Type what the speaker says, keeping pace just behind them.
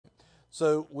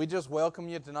So we just welcome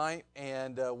you tonight,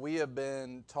 and we have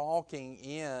been talking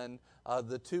in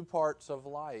the two parts of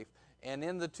life. And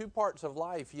in the two parts of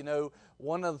life,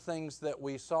 one of the things that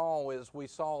we saw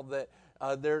that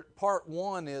part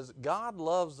one is God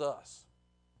loves us.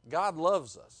 God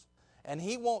loves us. And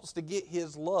He wants to get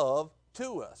His love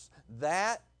to us.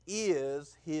 That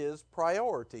is His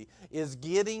priority, is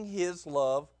getting His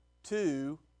love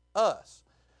to us.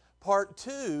 Part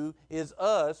two is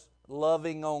us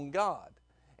loving on God.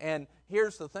 And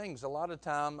here's the things. A lot of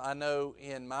time, I know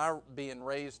in my being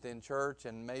raised in church,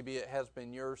 and maybe it has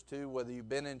been yours too, whether you've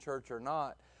been in church or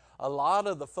not, a lot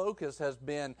of the focus has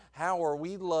been how are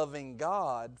we loving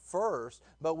God first,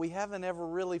 but we haven't ever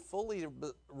really fully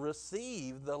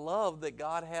received the love that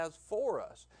God has for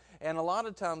us. And a lot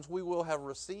of times we will have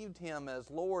received Him as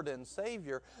Lord and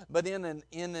Savior, but in an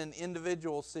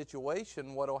individual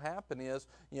situation, what will happen is,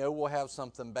 we'll have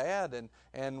something bad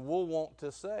and we'll want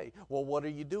to say, well, what are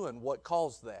you doing? What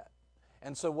caused that?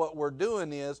 And so what we're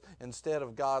doing is, instead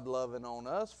of God loving on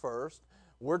us first,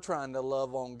 we're trying to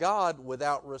love on God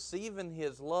without receiving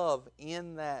His love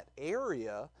in that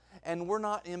area, and we're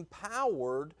not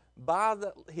empowered by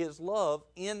His love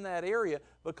in that area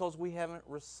because we haven't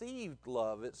received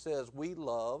love. It says we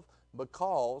love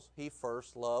because He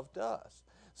first loved us.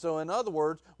 So in other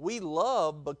words, we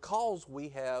love because we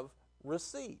have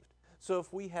received. So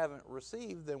if we haven't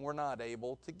received, then we're not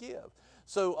able to give.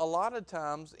 So a lot of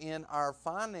times in our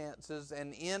finances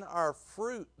and in our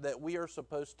fruit that we are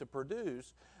supposed to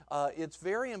produce, it's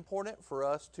very important for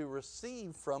us to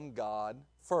receive from God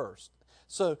first.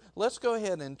 So let's go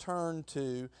ahead and turn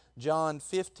to John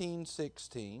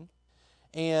 15:16.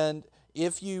 And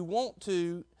if you want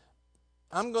to,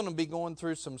 I'm going to be going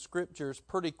through some scriptures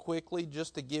pretty quickly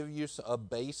just to give you a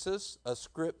basis, a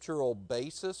scriptural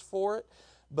basis for it.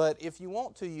 But if you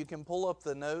want to, you can pull up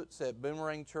the notes at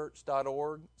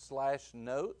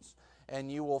boomerangchurch.org/notes, and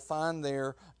you will find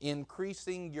there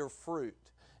increasing your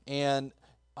fruit. And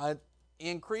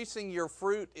increasing your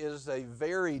fruit is a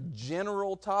very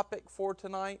general topic for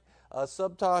tonight. A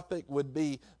subtopic would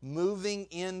be moving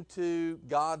into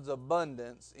God's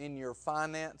abundance in your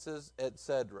finances,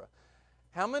 etc.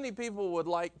 How many people would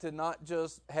like to not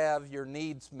just have your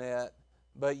needs met,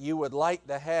 but you would like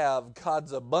to have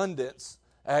God's abundance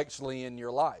actually in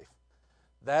your life?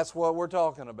 That's what we're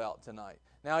talking about tonight.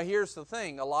 Now here's the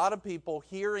thing. A lot of people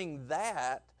hearing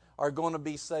that are going to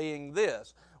be saying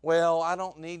this. Well, I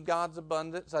don't need God's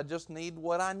abundance. I just need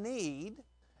what I need.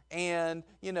 And,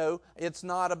 it's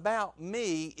not about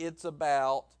me. It's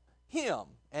about Him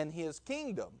and His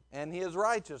kingdom and His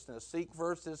righteousness. Seek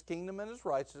first His kingdom and His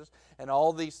righteousness, and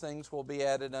all these things will be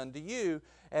added unto you.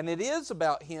 And it is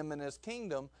about Him and His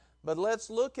kingdom. But let's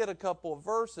look at a couple of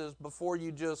verses before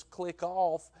you just click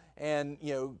off and,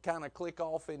 kind of click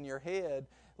off in your head.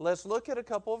 Let's look at a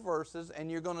couple of verses,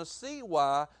 and you're going to see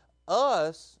why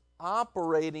us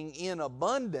operating in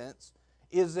abundance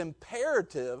is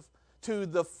imperative to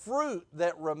the fruit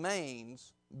that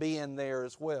remains being there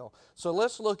as well. So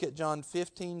let's look at John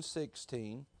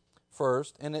 15:16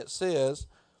 first, and it says,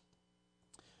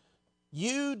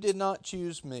 "You did not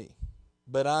choose me,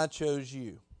 but I chose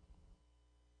you,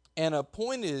 and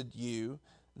appointed you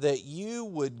that you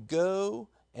would go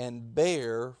and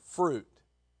bear fruit."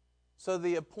 So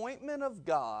the appointment of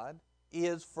God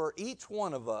is for each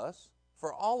one of us,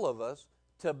 for all of us,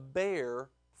 to bear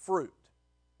fruit.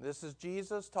 This is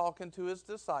Jesus talking to His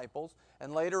disciples,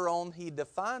 and later on He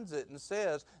defines it and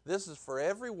says, this is for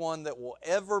everyone that will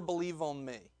ever believe on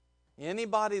me.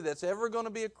 Anybody that's ever going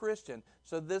to be a Christian.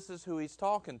 So this is who He's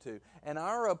talking to. And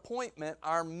our appointment,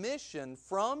 our mission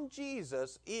from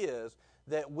Jesus is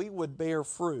that we would bear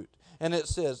fruit. And it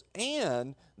says,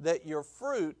 and that your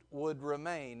fruit would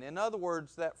remain. In other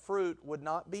words, that fruit would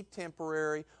not be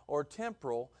temporary or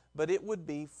temporal, but it would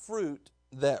be fruit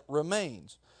that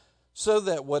remains. So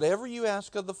that whatever you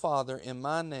ask of the Father in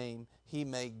my name, He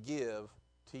may give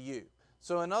to you.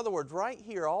 So in other words, right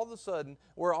here, all of a sudden,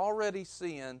 we're already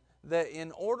seeing that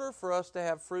in order for us to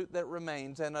have fruit that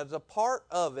remains, and as a part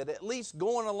of it, at least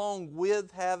going along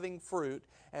with having fruit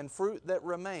and fruit that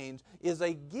remains, is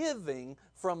a giving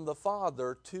from the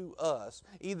Father to us,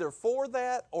 either for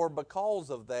that or because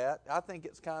of that. I think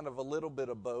it's kind of a little bit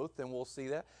of both, and we'll see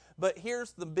that. But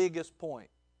here's the biggest point.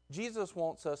 Jesus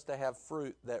wants us to have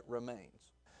fruit that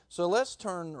remains. So let's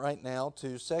turn right now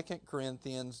to 2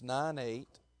 Corinthians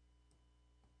 9:8.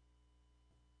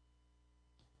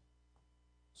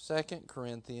 2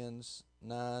 Corinthians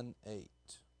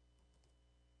 9:8.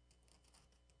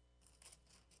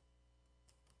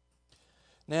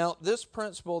 Now, this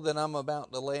principle that I'm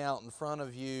about to lay out in front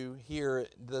of you here,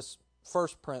 this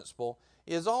first principle,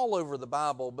 is all over the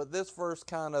Bible, but this verse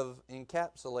kind of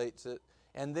encapsulates it,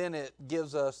 and then it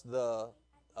gives us the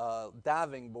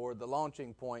diving board, the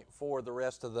launching point for the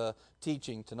rest of the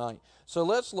teaching tonight. So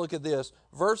let's look at this.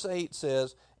 Verse 8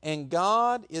 says, "And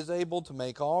God is able to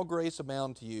make all grace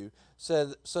abound to you,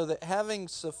 so that having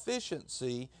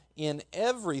sufficiency in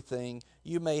everything,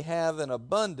 you may have an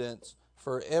abundance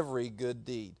for every good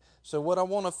deed." So what I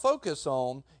want to focus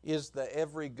on is the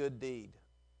every good deed.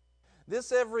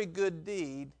 This every good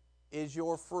deed is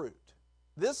your fruit.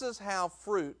 This is how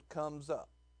fruit comes up,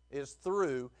 is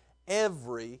through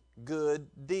every good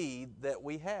deed that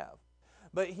we have.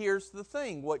 But here's the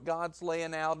thing, what God's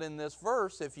laying out in this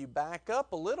verse, if you back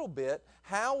up a little bit,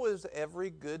 how is every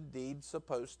good deed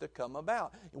supposed to come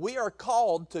about? We are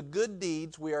called to good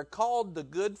deeds, we are called to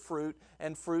good fruit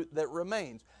and fruit that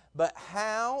remains. But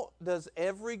how does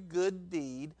every good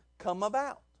deed come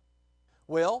about?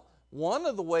 Well, one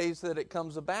of the ways that it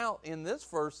comes about in this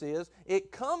verse is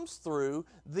it comes through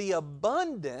the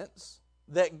abundance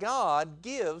that God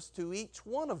gives to each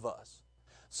one of us.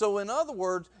 So in other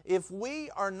words, if we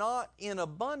are not in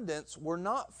abundance, we're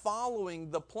not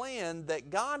following the plan that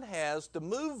God has to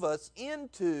move us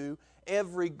into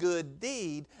every good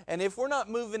deed. And if we're not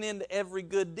moving into every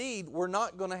good deed, we're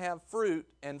not going to have fruit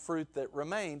and fruit that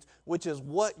remains, which is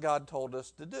what God told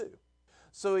us to do.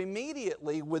 So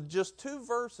immediately, with just 2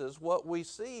 verses, what we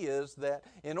see is that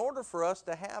in order for us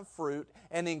to have fruit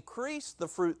and increase the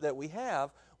fruit that we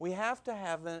have to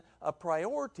have a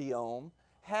priority on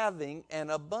having an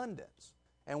abundance.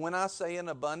 And when I say an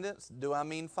abundance, do I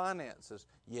mean finances?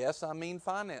 Yes, I mean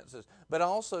finances. But I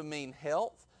also mean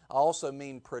health. I also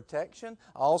mean protection.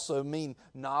 I also mean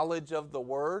knowledge of the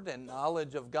Word and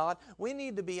knowledge of God. We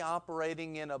need to be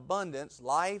operating in abundance,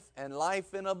 life and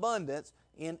life in abundance,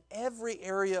 in every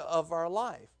area of our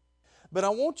life. But I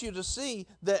want you to see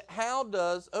that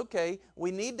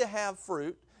we need to have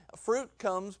fruit. Fruit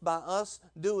comes by us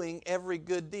doing every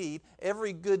good deed.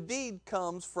 Every good deed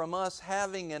comes from us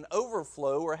having an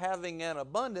overflow or having an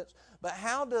abundance. But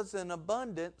how does an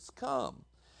abundance come?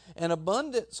 An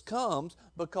abundance comes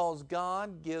because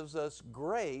God gives us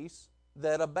grace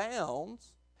that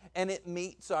abounds, and it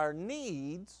meets our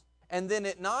needs. And then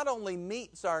it not only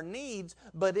meets our needs,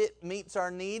 but it meets our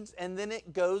needs and then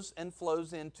it goes and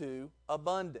flows into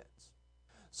abundance.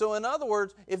 So in other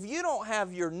words, if you don't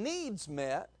have your needs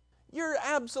met, you're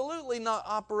absolutely not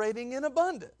operating in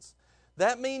abundance.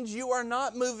 That means you are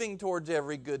not moving towards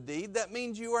every good deed. That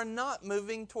means you are not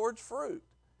moving towards fruit.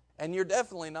 And you're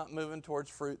definitely not moving towards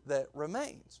fruit that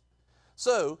remains.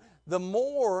 So the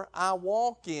more I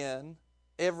walk in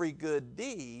every good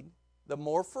deed, the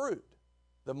more fruit.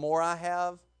 The more I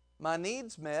have my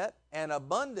needs met and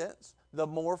abundance, the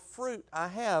more fruit I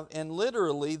have. And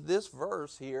literally this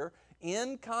verse here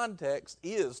in context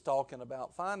is talking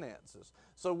about finances.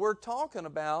 So we're talking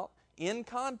about, in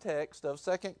context of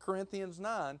 2 Corinthians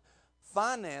 9,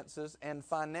 finances and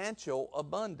financial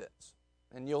abundance.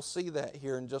 And you'll see that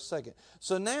here in just a second.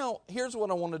 So now, here's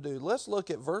what I want to do. Let's look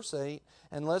at verse 8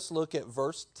 and let's look at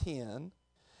verse 10.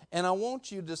 And I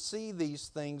want you to see these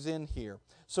things in here.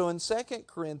 So in 2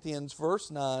 Corinthians verse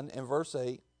 9 and verse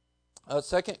 8,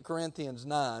 2 Corinthians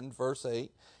 9 verse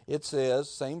 8, it says,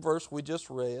 same verse we just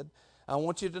read, I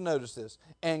want you to notice this.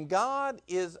 And God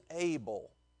is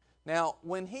able. Now,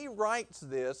 when he writes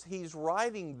this, he's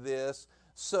writing this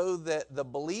so that the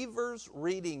believers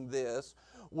reading this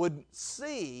would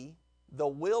see the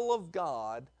will of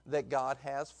God that God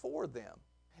has for them.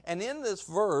 And in this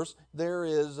verse, there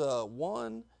is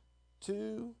 1,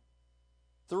 2,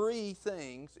 3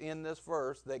 things in this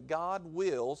verse that God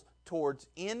wills towards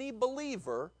any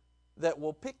believer that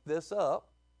will pick this up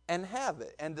and have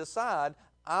it and decide,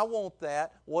 I want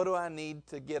that. What do I need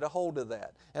to get a hold of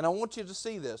that? And I want you to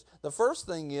see this. The first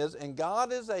thing is, and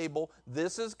God is able,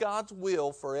 this is God's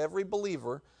will for every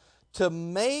believer, to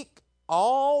make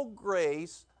all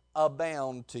grace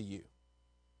abound to you.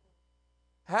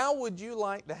 How would you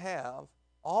like to have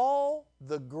all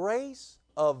the grace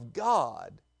of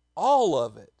God, all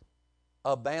of it,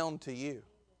 abound to you?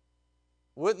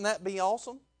 Wouldn't that be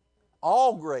awesome?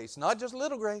 All grace, not just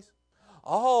little grace,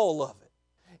 all of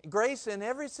it. Grace in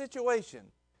every situation,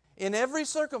 in every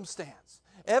circumstance,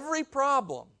 every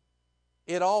problem,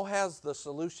 it all has the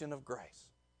solution of grace.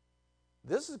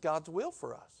 This is God's will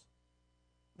for us.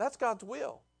 That's God's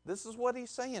will. This is what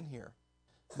he's saying here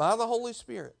by the Holy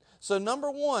Spirit. So number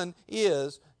 1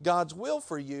 is God's will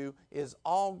for you is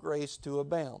all grace to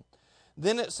abound.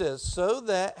 Then it says, so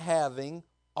that having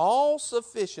all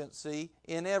sufficiency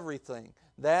in everything.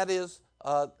 That is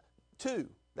 2.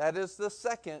 That is the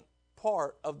second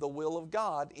part of the will of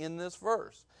God in this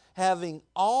verse. Having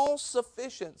all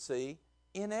sufficiency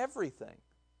in everything.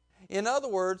 In other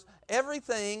words,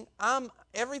 everything I'm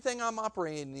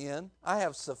operating in, I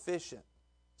have sufficient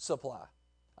supply.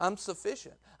 I'm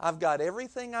sufficient. I've got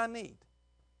everything I need.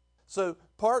 So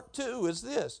part 2 is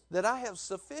this, that I have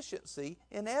sufficiency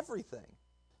in everything.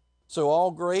 So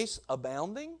all grace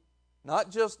abounding,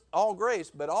 not just all grace,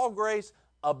 but all grace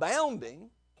abounding.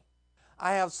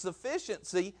 I have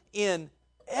sufficiency in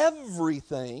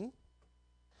everything.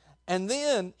 And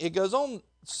then it goes on,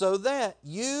 so that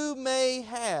you may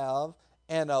have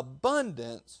an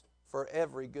abundance for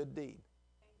every good deed.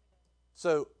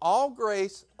 So all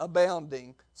grace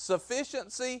abounding,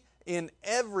 sufficiency in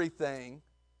everything,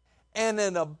 and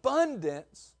an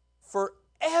abundance for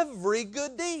every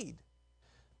good deed.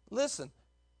 Listen,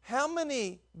 how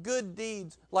many good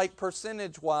deeds, like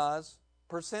percentage-wise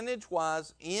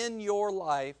in your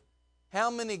life, how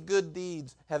many good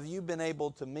deeds have you been able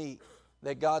to meet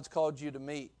that God's called you to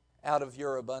meet out of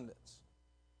your abundance?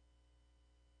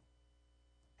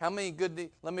 How many good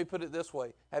deeds? Let me put it this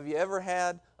way. Have you ever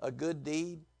had a good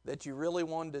deed that you really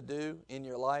wanted to do in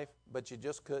your life, but you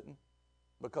just couldn't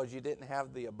because you didn't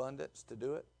have the abundance to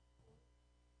do it?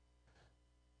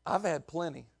 I've had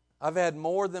plenty. I've had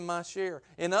more than my share.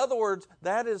 In other words,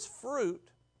 that is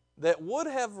fruit that would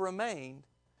have remained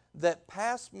that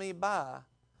passed me by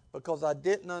because I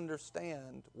didn't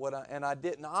understand and I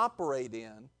didn't operate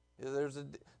in.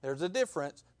 There's a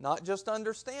difference, not just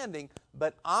understanding,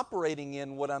 but operating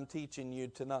in what I'm teaching you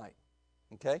tonight.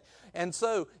 Okay? And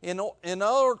so, in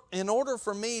order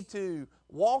for me to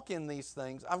walk in these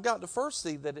things, I've got to first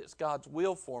see that it's God's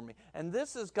will for me. And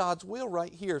this is God's will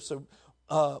right here. So,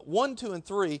 1, 2, and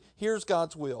 3, here's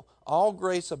God's will. All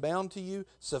grace abound to you,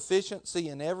 sufficiency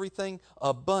in everything,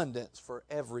 abundance for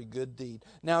every good deed.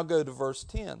 Now go to verse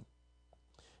 10.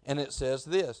 And it says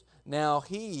this, now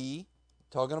He,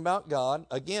 talking about God,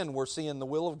 again we're seeing the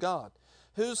will of God,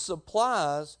 who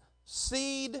supplies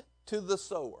seed to the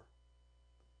sower.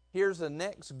 Here's the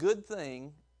next good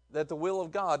thing that the will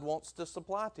of God wants to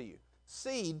supply to you.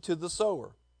 Seed to the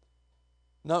sower.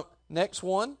 No, next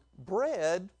one,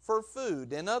 bread for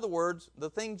food. In other words, the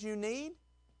things you need,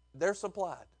 they're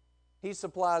supplied. He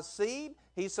supplies seed,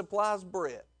 He supplies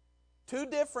bread. 2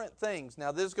 different things.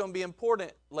 Now this is going to be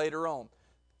important later on.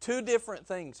 2 different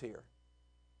things here.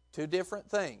 2 different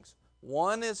things.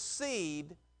 One is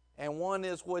seed and one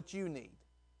is what you need.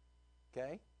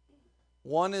 Okay?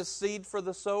 One is seed for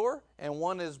the sower and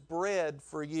one is bread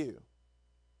for you.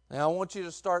 Now I want you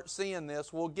to start seeing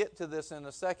this. We'll get to this in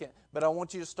a second, but I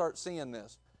want you to start seeing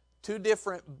this. 2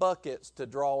 different buckets to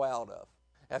draw out of.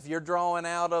 If you're drawing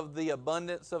out of the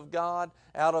abundance of God,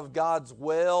 out of God's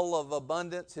well of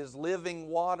abundance, His living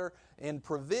water, in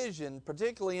provision,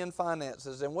 particularly in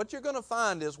finances. And what you're going to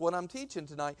find is what I'm teaching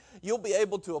tonight, you'll be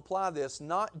able to apply this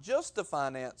not just to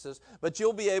finances, but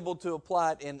you'll be able to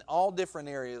apply it in all different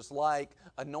areas like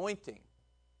anointing.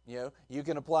 You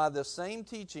can apply the same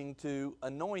teaching to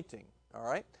anointing, all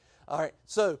right? All right,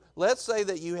 so let's say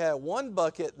that you have one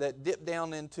bucket that dipped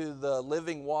down into the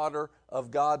living water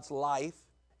of God's life,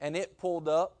 and it pulled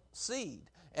up seed.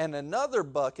 And another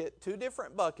bucket, 2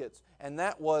 different buckets, and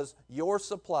that was your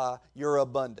supply, your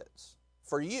abundance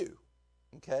for you.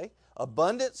 Okay?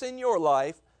 Abundance in your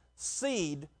life,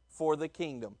 seed for the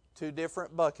kingdom. 2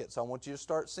 different buckets. I want you to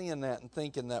start seeing that and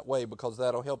thinking that way because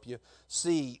that'll help you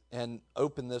see and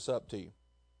open this up to you.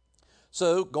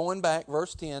 So, going back,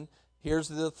 verse 10, here's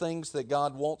the things that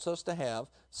God wants us to have.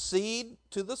 Seed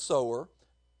to the sower,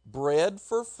 bread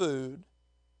for food,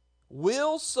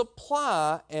 will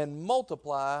supply and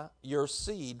multiply your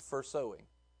seed for sowing.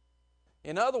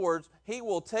 In other words, He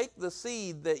will take the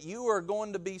seed that you are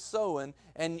going to be sowing,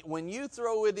 and when you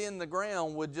throw it in the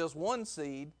ground with just one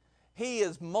seed, He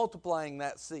is multiplying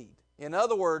that seed. In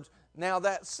other words, now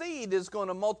that seed is going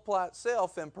to multiply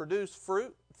itself and produce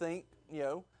fruit. Think,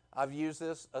 I've used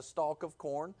this, a stalk of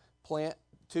corn, plant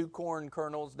 2 corn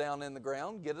kernels down in the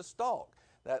ground, get a stalk.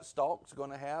 That stalk's going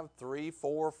to have 3,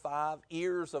 4, 5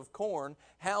 ears of corn.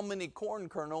 How many corn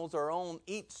kernels are on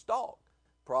each stalk?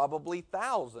 Probably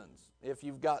thousands if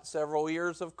you've got several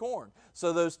ears of corn.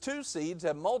 So those 2 seeds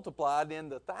have multiplied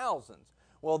into thousands.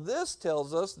 Well, this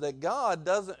tells us that God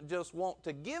doesn't just want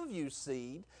to give you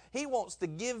seed. He wants to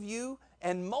give you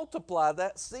and multiply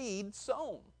that seed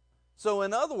sown. So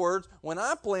in other words, when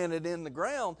I plant it in the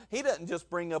ground, He doesn't just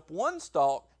bring up one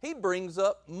stalk. He brings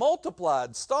up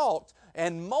multiplied stalks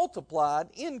and multiplied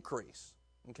increase.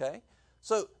 Okay?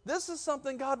 So this is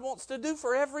something God wants to do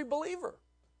for every believer.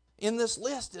 In this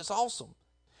list, it's awesome.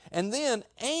 And then,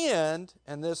 and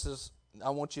this is,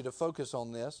 I want you to focus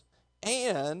on this,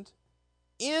 and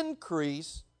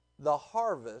increase the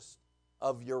harvest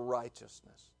of your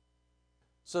righteousness.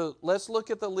 So let's look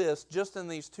at the list just in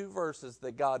these two verses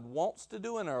that God wants to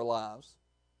do in our lives,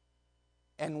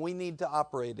 and we need to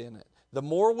operate in it. The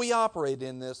more we operate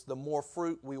in this, the more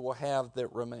fruit we will have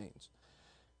that remains.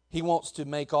 He wants to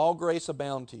make all grace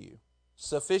abound to you,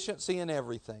 sufficiency in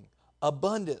everything,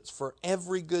 abundance for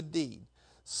every good deed,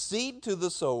 seed to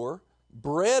the sower,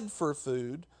 bread for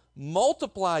food,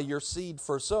 multiply your seed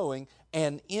for sowing,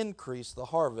 and increase the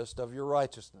harvest of your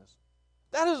righteousness.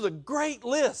 That is a great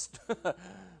list.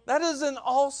 That is an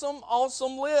awesome,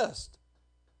 awesome list.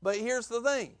 But here's the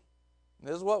thing.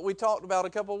 This is what we talked about a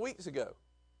couple of weeks ago.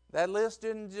 That list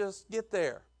didn't just get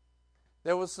there.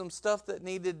 There was some stuff that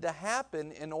needed to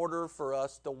happen in order for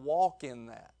us to walk in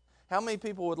that. How many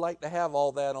people would like to have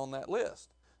all that on that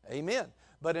list? Amen.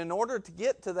 But in order to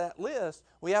get to that list,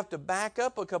 we have to back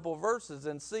up a couple of verses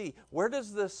and see, where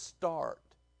does this start?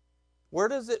 Where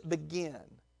does it begin?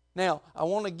 Now, I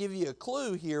want to give you a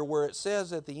clue here where it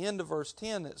says at the end of verse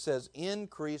 10, it says,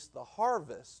 increase the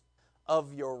harvest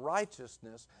of your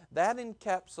righteousness. That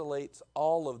encapsulates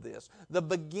all of this. The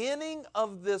beginning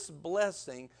of this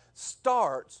blessing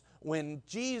starts when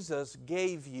Jesus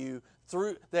gave you,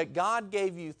 that God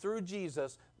gave you through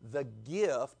Jesus, the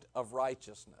gift of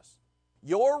righteousness.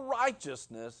 Your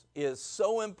righteousness is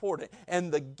so important,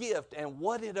 and the gift and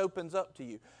what it opens up to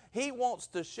you. He wants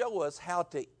to show us how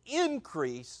to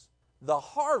increase the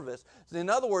harvest. In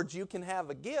other words, you can have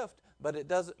a gift, but it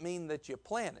doesn't mean that you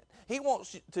plant it. He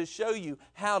wants to show you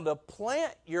how to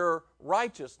plant your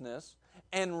righteousness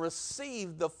and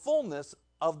receive the fullness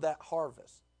of that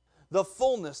harvest. The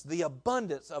fullness, the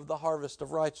abundance of the harvest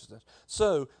of righteousness.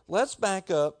 So let's back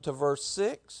up to verse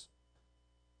 6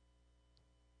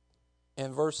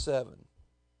 and verse 7.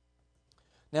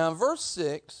 Now in verse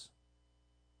 6,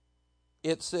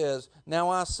 it says, now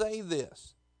I say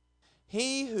this,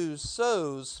 he who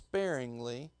sows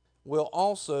sparingly will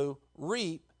also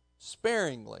reap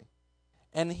sparingly,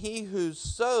 and he who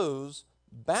sows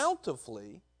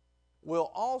bountifully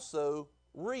will also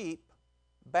reap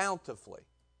bountifully.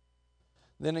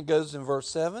 Then it goes in verse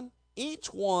 7,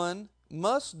 each one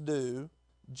must do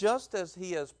just as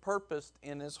he has purposed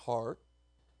in his heart,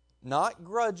 not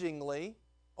grudgingly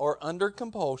or under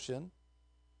compulsion,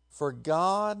 for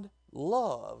God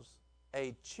loves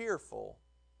a cheerful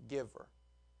giver.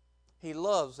 He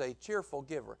loves a cheerful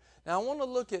giver. Now I want to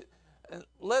look at,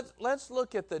 let's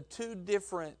look at the two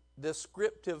different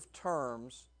descriptive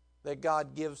terms that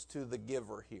God gives to the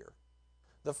giver here.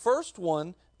 The first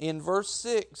one in verse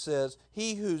 6 says,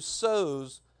 he who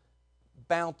sows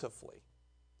bountifully.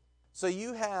 So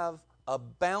you have a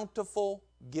bountiful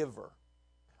giver,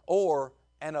 or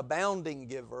an abounding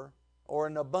giver, or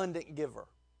an abundant giver.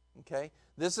 Okay?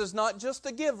 This is not just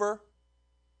a giver.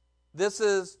 This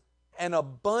is an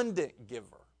abundant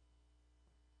giver.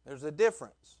 There's a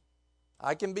difference.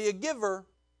 I can be a giver,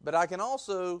 but I can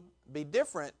also be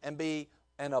different and be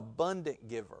an abundant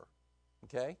giver.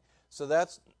 Okay? So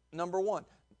that's number one.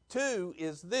 Two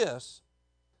is this,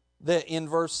 that in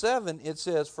verse 7 it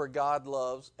says, for God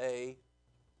loves a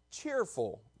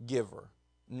cheerful giver,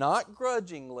 not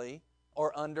grudgingly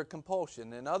or under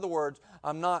compulsion. In other words,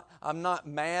 I'm not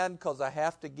mad because I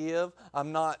have to give.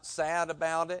 I'm not sad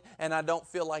about it, and I don't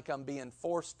feel like I'm being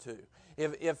forced to.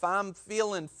 If I'm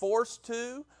feeling forced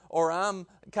to, or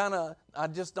I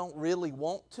just don't really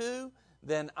want to,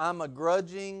 then I'm a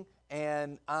grudging,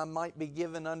 and I might be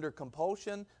given under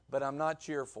compulsion, but I'm not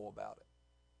cheerful about it.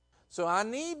 So I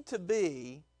need to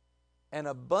be an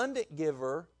abundant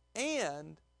giver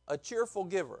and a cheerful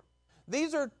giver.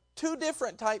 These are two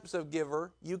different types of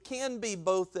giver. You can be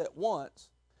both at once.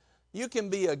 You can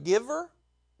be a giver.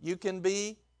 You can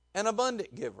be an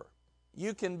abundant giver.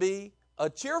 You can be a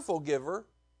cheerful giver,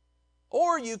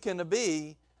 or you can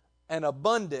be an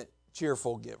abundant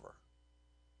cheerful giver.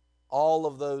 All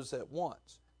of those at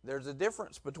once. There's a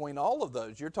difference between all of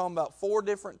those. You're talking about 4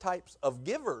 different types of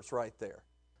givers right there.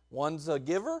 One's a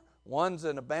giver. One's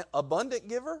an abundant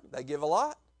giver. They give a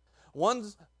lot.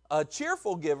 One's a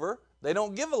cheerful giver. They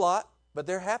don't give a lot, but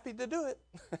they're happy to do it.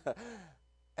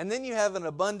 And then you have an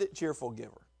abundant cheerful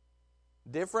giver.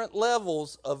 Different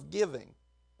levels of giving.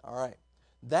 All right.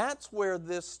 That's where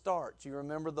this starts. You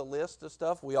remember the list of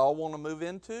stuff we all want to move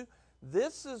into?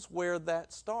 This is where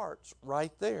that starts,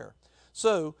 right there.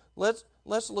 So let's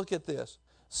look at this.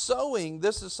 Sowing,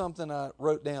 this is something I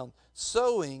wrote down.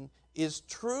 Sowing is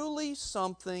truly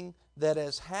something that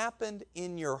has happened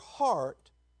in your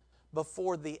heart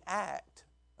before the act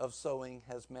of sowing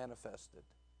has manifested.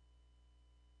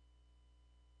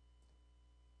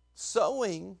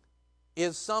 Sowing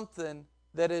is something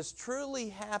that has truly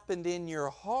happened in your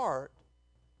heart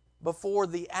before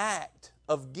the act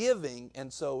of giving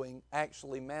and sowing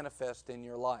actually manifests in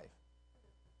your life.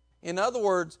 In other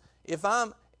words,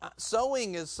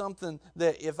 sowing is something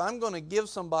that if I'm going to give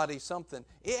somebody something,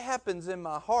 it happens in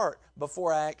my heart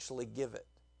before I actually give it.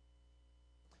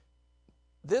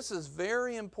 This is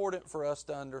very important for us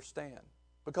to understand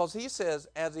because he says,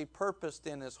 as he purposed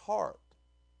in his heart.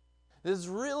 This is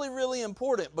really, really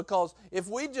important because if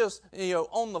we just,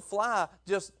 on the fly,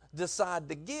 just decide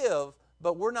to give,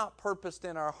 but we're not purposed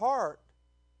in our heart,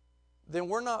 then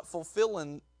we're not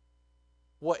fulfilling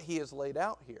what he has laid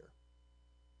out here.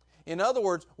 In other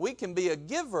words, we can be a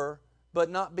giver, but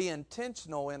not be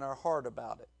intentional in our heart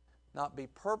about it. Not be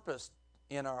purposed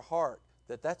in our heart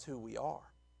that that's who we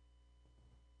are.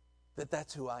 That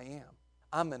that's who I am.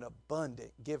 I'm an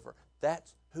abundant giver.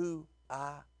 That's who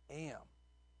I am.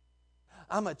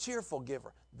 I'm a cheerful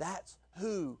giver. That's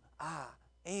who I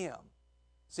am.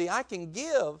 See, I can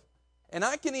give, and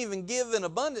I can even give in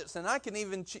abundance, and I can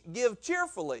even give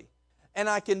cheerfully. And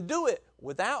I can do it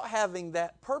without having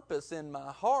that purpose in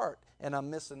my heart, and I'm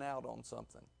missing out on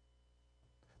something.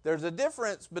 There's a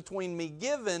difference between me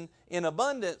giving in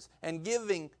abundance and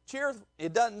giving cheerful.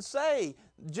 It doesn't say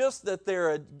just that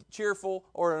they're a cheerful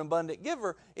or an abundant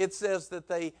giver. It says that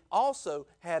they also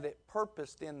had it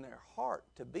purposed in their heart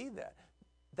to be that.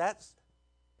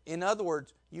 In other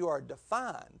words, you are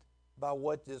defined by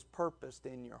what is purposed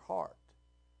in your heart.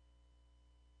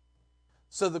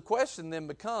 So the question then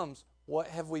becomes, what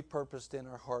have we purposed in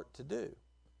our heart to do?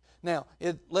 Now,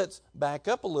 let's back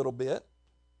up a little bit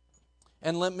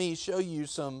and let me show you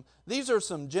these are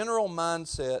some general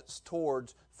mindsets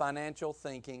towards financial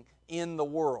thinking in the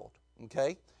world,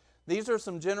 okay? These are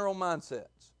some general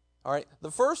mindsets, all right?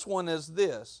 The first one is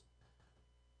this.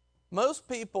 Most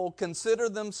people consider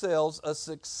themselves a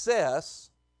success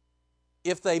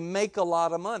if they make a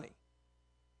lot of money.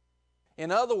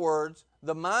 In other words,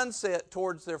 the mindset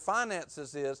towards their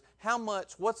finances is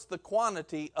what's the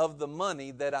quantity of the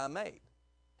money that I made?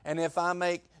 And if I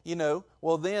make, I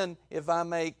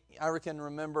can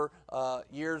remember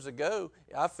years ago,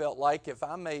 I felt like if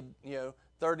I made,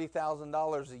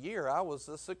 $30,000 a year, I was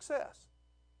a success.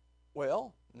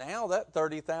 Well, now that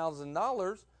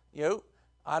 $30,000,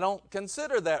 I don't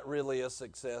consider that really a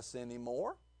success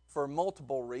anymore for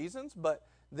multiple reasons, but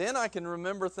then I can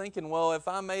remember thinking, well, if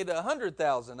I made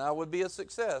 $100,000, I would be a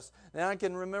success. Then I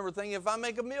can remember thinking, if I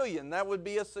make $1 million, that would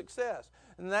be a success.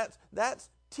 And that's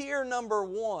tier number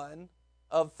one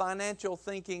of financial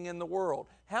thinking in the world.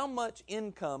 How much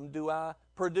income do I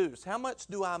produce? How much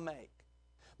do I make?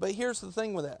 But here's the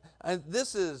thing with that.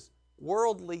 This is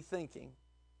worldly thinking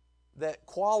that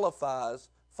qualifies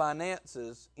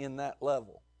finances in that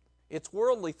level. It's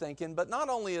worldly thinking, but not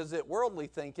only is it worldly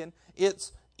thinking,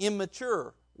 it's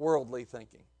immature worldly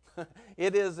thinking.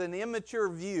 It is an immature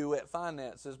view at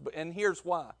finances, and here's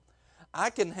why. I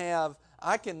can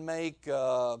make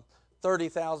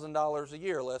 $30,000 a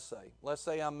year, let's say. Let's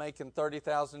say I'm making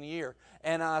 $30,000 a year,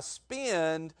 and I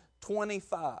spend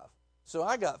 $25,000. So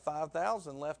I got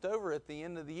 $5,000 left over at the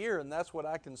end of the year, and that's what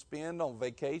I can spend on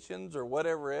vacations or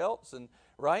whatever else, and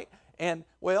right? And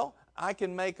well, I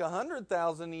can make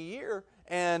 $100,000 a year,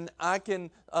 and I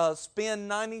can spend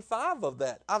 $95,000 of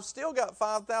that. I've still got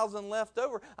 $5,000 left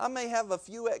over. I may have a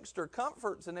few extra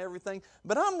comforts and everything,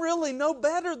 but I'm really no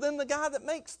better than the guy that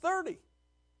makes $30,000.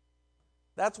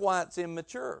 That's why it's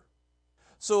immature.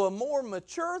 So a more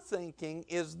mature thinking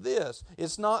is this.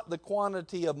 It's not the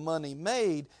quantity of money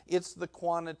made, it's the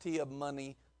quantity of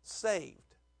money saved.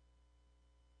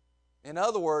 In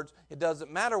other words, it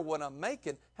doesn't matter what I'm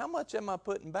making, how much am I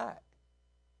putting back?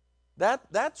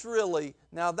 That's really,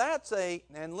 now that's a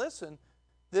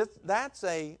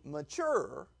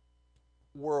mature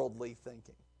worldly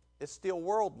thinking. It's still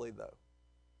worldly though.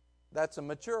 That's a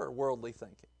mature worldly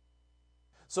thinking.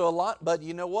 But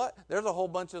you know what? There's a whole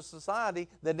bunch of society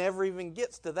that never even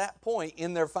gets to that point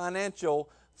in their financial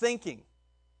thinking.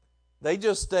 They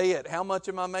just stay at, how much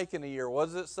am I making a year? What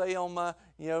does it say on my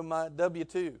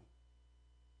W-2?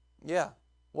 Yeah.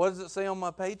 What does it say on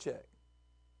my paycheck?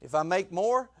 If I make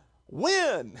more,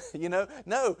 win.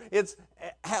 No, it's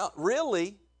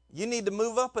really, you need to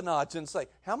move up a notch and say,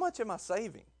 how much am I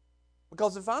saving?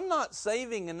 Because if I'm not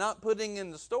saving and not putting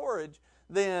into storage,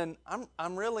 then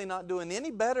I'm really not doing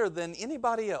any better than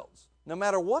anybody else, no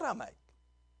matter what I make.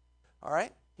 All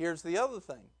right? Here's the other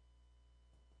thing.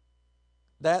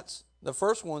 The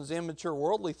first one's immature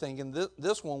worldly thinking.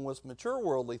 This one was mature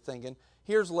worldly thinking.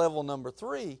 Here's level number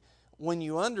 3. when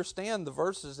you understand the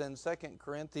verses in 2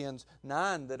 Corinthians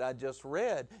 9 that I just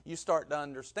read, you start to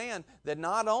understand that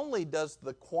not only does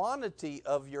the quantity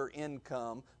of your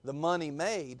income, the money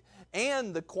made,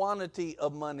 and the quantity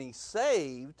of money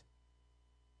saved,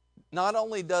 not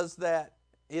only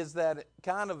is that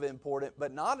kind of important,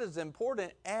 but not as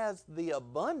important as the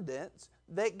abundance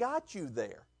that got you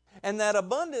there. And that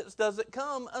abundance doesn't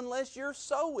come unless you're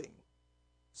sowing.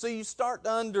 So you start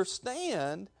to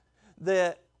understand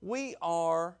that we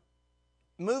are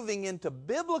moving into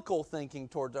biblical thinking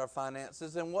towards our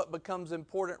finances, and what becomes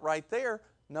important right there,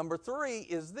 number 3,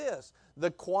 is this: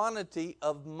 the quantity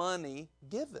of money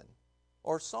given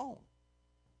or sown.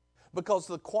 Because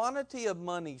the quantity of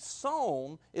money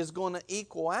sown is going to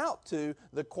equal out to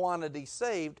the quantity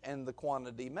saved and the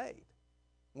quantity made.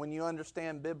 When you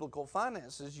understand biblical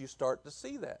finances, you start to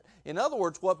see that. In other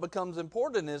words, what becomes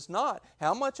important is not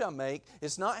how much I make,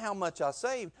 it's not how much I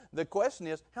save. The question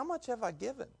is, how much have I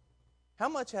given? How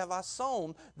much have I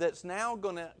sown that's now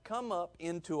going to come up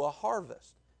into a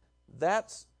harvest?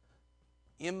 That's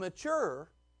immature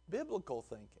biblical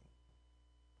thinking.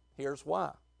 Here's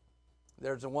why.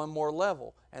 There's one more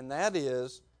level, and that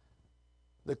is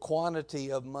the quantity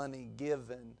of money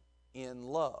given in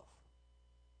love.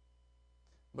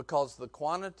 Because the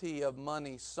quantity of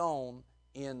money sown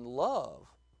in love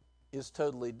is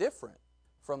totally different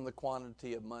from the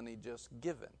quantity of money just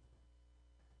given.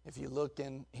 If you look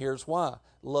in, here's why.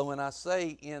 When I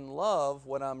say in love,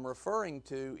 what I'm referring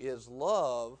to is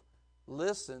love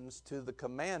listens to the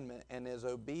commandment and is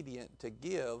obedient to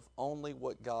give only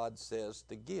what God says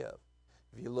to give.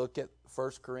 If you look at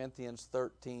 1 Corinthians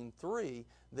 13:3,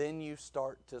 then you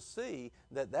start to see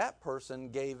that that person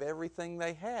gave everything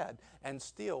they had and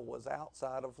still was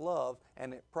outside of love,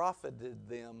 and it profited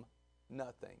them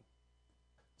nothing.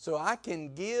 So I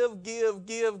can give,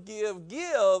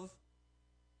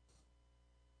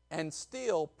 and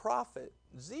still profit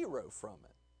zero from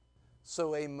it.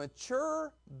 So a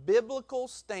mature biblical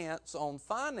stance on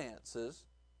finances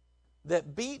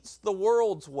that beats the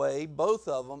world's way, both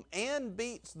of them, and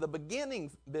beats the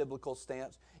beginning biblical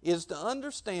stance, is to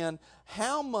understand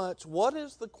what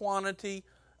is the quantity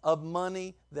of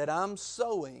money that I'm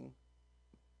sowing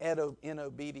in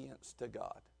obedience to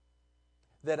God.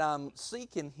 That I'm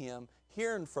seeking Him,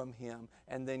 hearing from Him,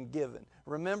 and then giving.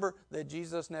 Remember that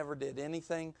Jesus never did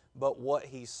anything but what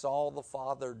He saw the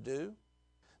Father do.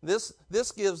 This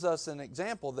gives us an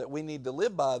example that we need to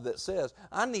live by that says,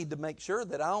 I need to make sure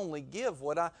that I only give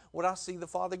what I see the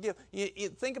Father give. You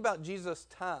think about Jesus'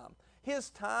 time. His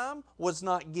time was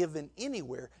not given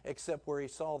anywhere except where He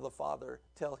saw the Father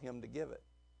tell Him to give it.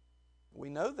 We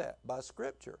know that by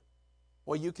Scripture.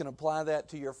 Well, you can apply that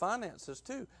to your finances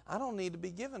too. I don't need to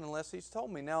be given unless He's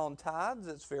told me. Now on tithes,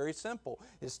 it's very simple.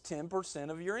 It's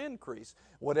 10% of your increase.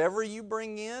 Whatever you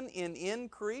bring in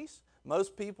increase.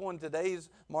 Most people in today's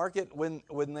market, when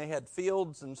they had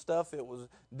fields and stuff, it was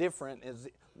different. It's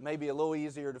maybe a little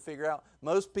easier to figure out.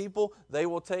 Most people, they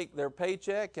will take their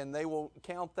paycheck and they will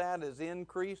count that as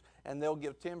increase, and they'll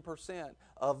give 10%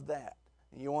 of that.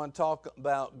 You want to talk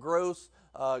about gross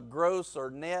or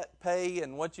net pay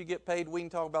and what you get paid, we can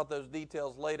talk about those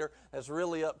details later. That's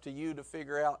really up to you to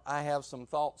figure out. I have some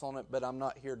thoughts on it, but I'm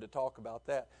not here to talk about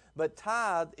that. But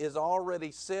tithe is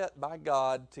already set by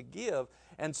God to give.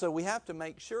 And so we have to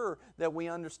make sure that we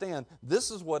understand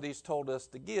this is what He's told us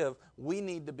to give. We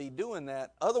need to be doing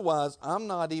that. Otherwise, I'm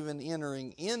not even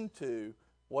entering into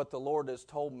what the Lord has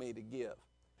told me to give.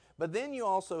 But then you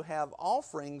also have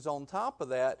offerings on top of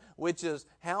that, which is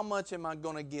how much am I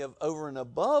going to give over and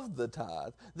above the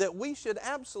tithe that we should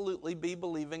absolutely be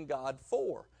believing God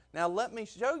for. Now let me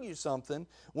show you something.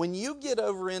 When you get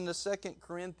over into 2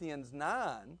 Corinthians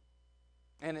 9,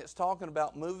 and it's talking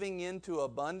about moving into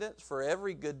abundance for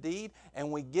every good deed,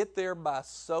 and we get there by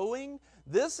sowing,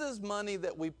 this is money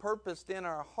that we purposed in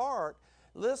our heart.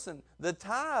 Listen, the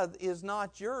tithe is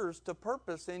not yours to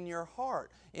purpose in your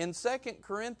heart. In 2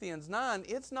 Corinthians 9,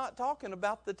 it's not talking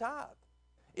about the tithe.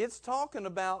 It's talking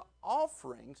about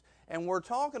offerings, and we're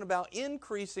talking about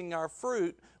increasing our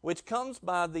fruit, which comes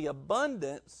by the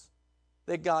abundance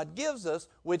that God gives us,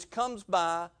 which comes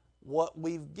by what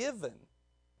we've given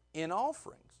in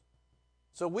offerings.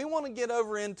 So we want to get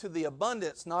over into the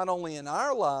abundance not only in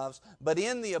our lives, but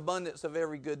in the abundance of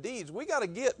every good deeds. We got to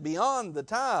get beyond the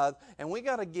tithe, and we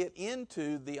got to get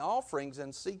into the offerings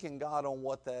and seeking God on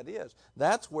what that is.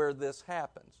 That's where this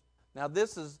happens. Now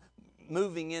this is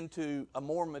moving into a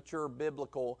more mature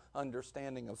biblical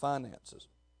understanding of finances.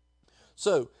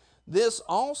 So this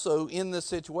also, in this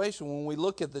situation, when we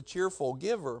look at the cheerful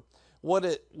giver, what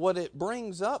it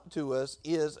brings up to us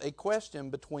is a question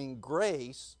between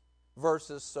grace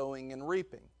versus sowing and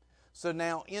reaping. So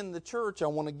now in the church, I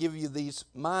want to give you these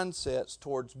mindsets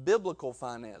towards biblical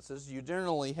finances. You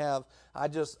generally have,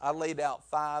 I laid out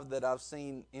 5 that I've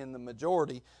seen in the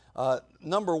majority.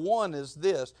 Number 1 is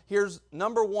this. Here's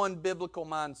number 1 biblical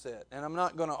mindset. And I'm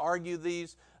not going to argue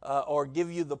these or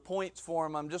give you the points for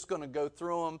them. I'm just going to go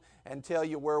through them and tell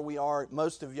you where we are.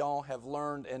 Most of y'all have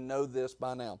learned and know this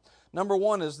by now. Number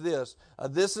 1 is this.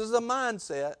 This is a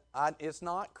mindset. It's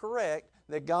not correct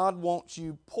that God wants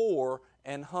you poor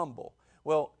and humble.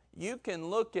 Well, you can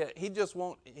look at,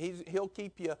 He'll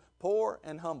keep you poor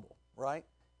and humble, right?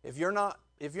 If you're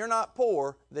not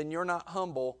poor, then you're not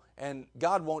humble, and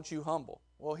God wants you humble.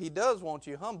 Well, He does want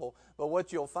you humble, but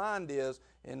what you'll find is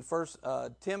in 1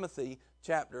 Timothy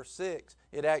chapter 6,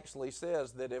 it actually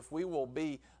says that if we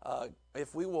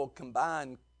will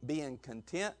combine being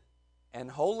content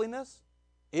and holiness,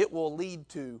 it will lead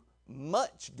to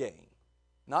much gain.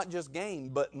 Not just gain,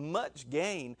 but much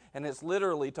gain. And it's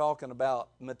literally talking about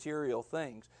material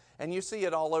things. And you see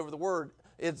it all over the Word.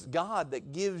 It's God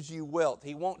that gives you wealth.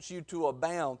 He wants you to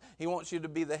abound. He wants you to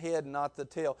be the head, not the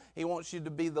tail. He wants you to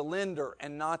be the lender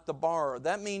and not the borrower.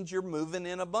 That means you're moving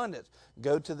in abundance.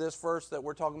 Go to this verse that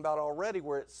we're talking about already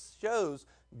where it shows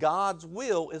God's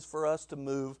will is for us to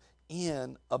move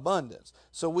in abundance.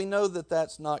 So we know that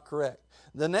that's not correct.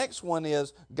 The next one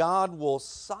is God will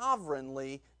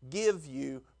sovereignly give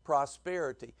you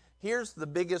prosperity. Here's the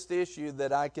biggest issue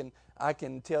that I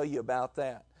can tell you about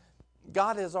that.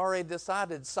 God has already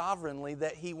decided sovereignly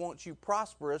that He wants you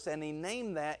prosperous, and He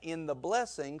named that in the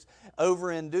blessings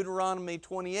over in Deuteronomy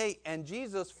 28, and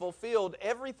Jesus fulfilled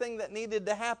everything that needed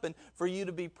to happen for you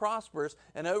to be prosperous.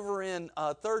 And over in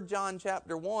 3 John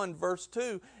chapter 1, verse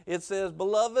 2, it says,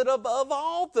 "Beloved, above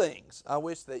all things, I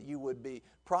wish that you would be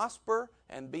prosper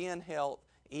and be in health,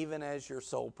 even as your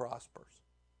soul prospers."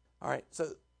 All right,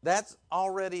 so that's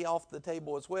already off the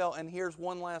table as well. And here's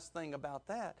one last thing about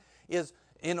that is,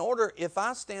 if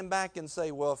I stand back and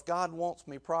say, well, if God wants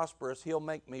me prosperous, He'll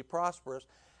make me prosperous,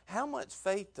 how much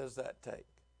faith does that take?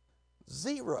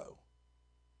 0.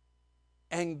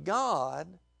 And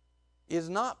God is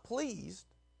not pleased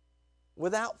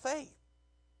without faith.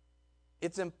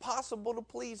 It's impossible to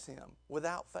please Him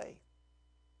without faith.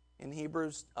 In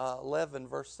Hebrews 11,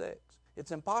 verse 6,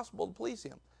 it's impossible to please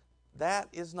Him. That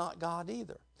is not God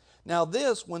either. Now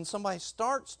when somebody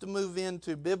starts to move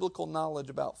into biblical knowledge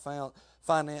about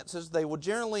finances, they will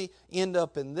generally end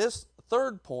up in this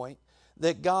third point,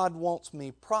 that God wants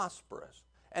me prosperous.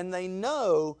 And they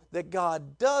know that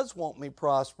God does want me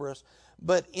prosperous,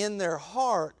 but in their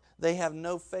heart, they have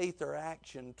no faith or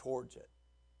action towards it.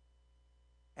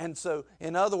 And so,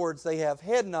 in other words, they have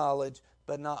head knowledge,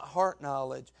 but not heart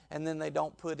knowledge, and then they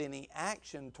don't put any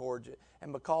action towards it.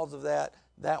 And because of that,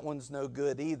 that one's no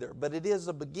good either. But it is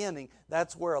a beginning.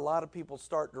 That's where a lot of people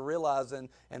start to realize, and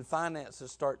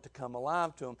finances start to come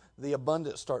alive to them. The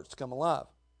abundance starts to come alive.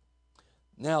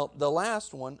 Now, the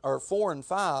last one, or 4 and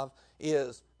 5,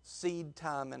 is seed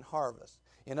time and harvest.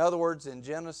 In other words, in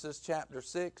Genesis chapter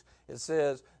 6, it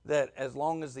says that as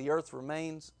long as the earth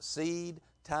remains, seed,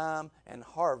 time, and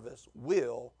harvest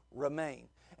will remain.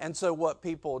 And so what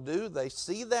people do, they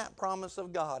see that promise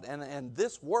of God, and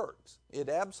this works. It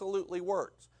absolutely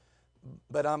works.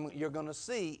 But you're going to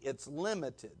see it's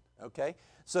limited, okay?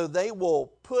 So they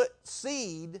will put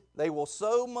seed, they will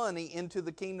sow money into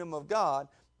the kingdom of God.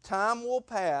 Time will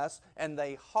pass, and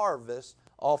they harvest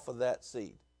off of that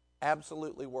seed.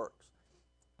 Absolutely works.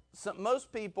 So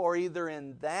most people are either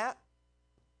in that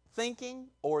thinking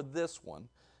or this one,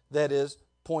 that is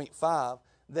point 5,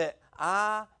 that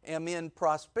I am in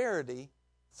prosperity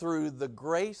through the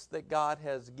grace that God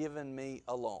has given me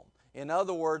alone. In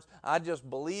other words, I just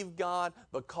believe God.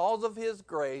 Because of His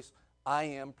grace, I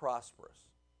am prosperous.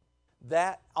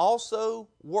 That also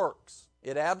works.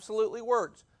 It absolutely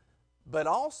works. But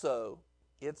also,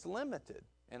 it's limited.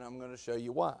 And I'm going to show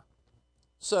you why.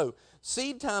 So,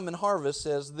 seed time and harvest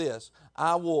says this: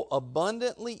 I will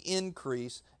abundantly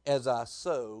increase as I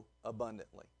sow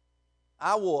abundantly.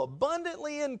 I will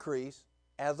abundantly increase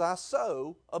as I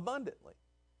sow abundantly.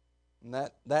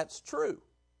 And that's true.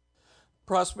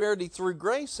 Prosperity through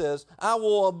grace says, I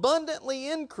will abundantly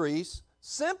increase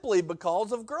simply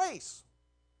because of grace.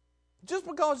 Just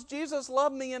because Jesus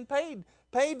loved me and paid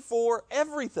for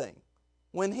everything.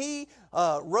 When He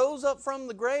rose up from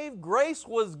the grave, grace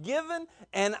was given,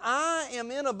 and I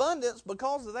am in abundance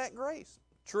because of that grace.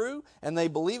 True, and they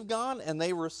believe God, and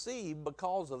they receive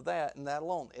because of that and that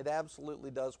alone. It absolutely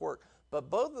does work. But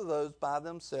both of those by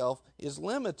themselves is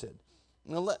limited.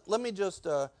 Now let me just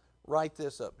write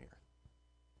this up here.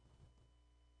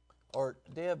 Or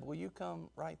Deb, will you come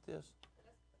write this?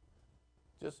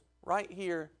 right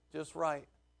here, just write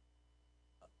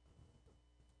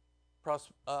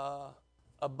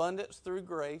abundance through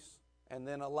grace, and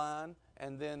then a line,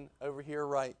 and then over here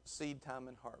write seed time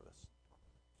and harvest.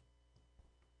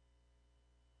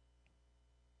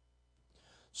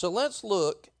 So let's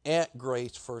look at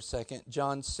grace for a second.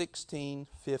 John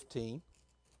 16:15.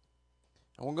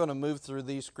 And we're going to move through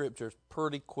these scriptures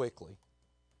pretty quickly.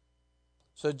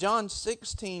 So John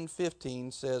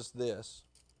 16:15 says this.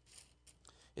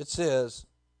 It says,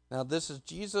 now this is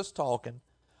Jesus talking,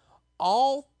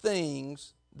 all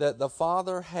things that the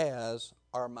Father has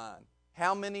are mine.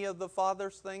 How many of the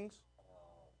Father's things?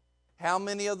 How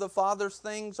many of the Father's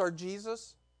things are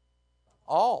Jesus?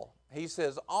 All. He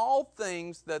says, all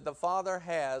things that the Father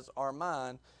has are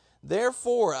mine.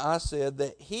 Therefore, I said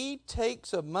that He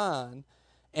takes of mine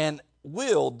and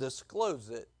will disclose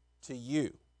it to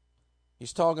you.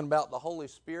 He's talking about the Holy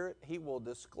Spirit. He will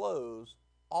disclose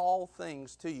all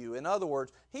things to you. In other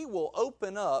words, He will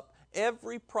open up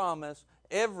every promise,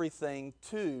 everything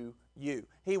to you.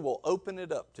 He will open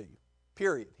it up to you.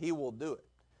 Period. He will do it.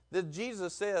 That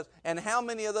Jesus says, and how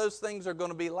many of those things are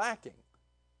going to be lacking?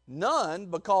 None,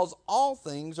 because all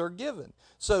things are given.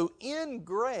 So in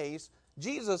grace,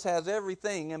 Jesus has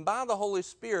everything, and by the Holy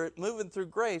Spirit moving through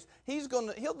grace,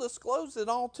 He'll disclose it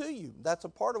all to you. That's a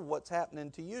part of what's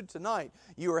happening to you tonight.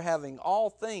 You are having all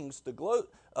things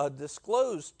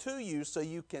disclosed to you so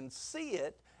you can see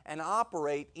it and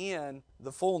operate in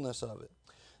the fullness of it.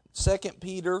 2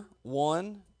 Peter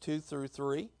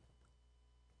 1:2-3.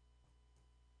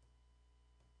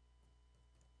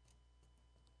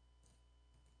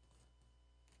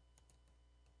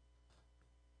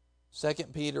 2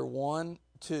 Peter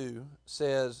 1:2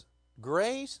 says,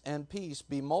 grace and peace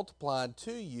be multiplied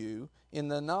to you in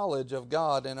the knowledge of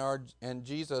God and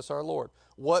Jesus our Lord.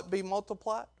 What be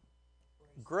multiplied?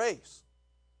 Grace.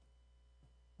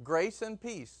 Grace and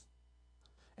peace.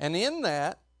 And in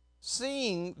that,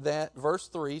 seeing that, verse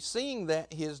 3, seeing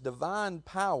that His divine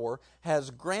power has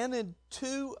granted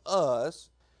to us,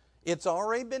 it's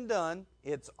already been done,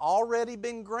 it's already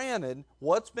been granted.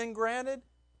 What's been granted?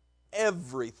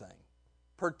 Everything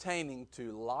pertaining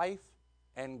to life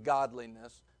and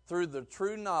godliness through the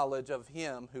true knowledge of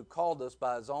Him who called us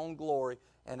by His own glory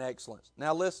and excellence.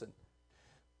 Now listen,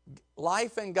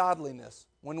 life and godliness,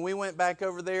 when we went back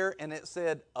over there and it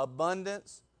said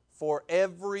abundance for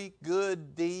every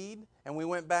good deed, and we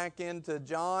went back into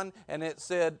John and it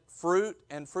said fruit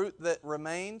and fruit that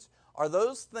remains, are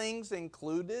those things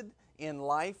included in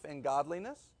life and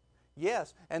godliness?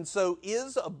 Yes. And so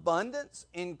is abundance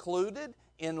included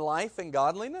in life and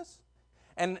godliness?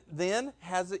 And then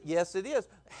has it? Yes, it is.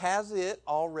 Has it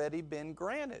already been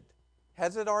granted?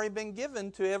 Has it already been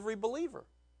given to every believer?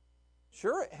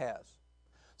 Sure it has.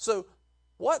 So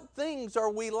what things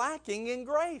are we lacking in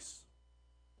grace?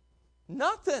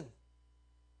 Nothing.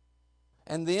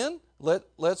 And then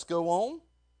let's go on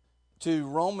to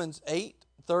Romans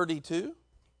 8:32.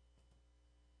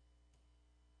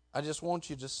 I just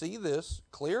want you to see this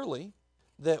clearly,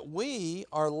 that we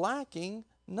are lacking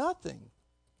nothing.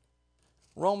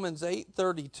 Romans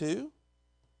 8:32,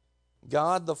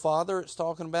 God the Father, it's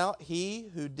talking about, He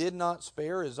who did not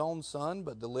spare His own Son,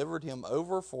 but delivered Him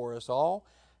over for us all,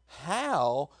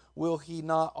 how will He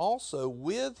not also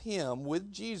with Him,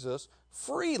 with Jesus,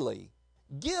 freely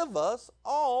give us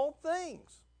all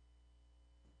things?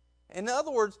 In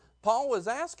other words, Paul was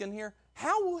asking here,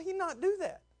 how will He not do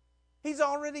that? He's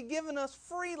already given us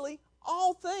freely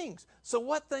all things. So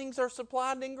what things are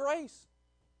supplied in grace?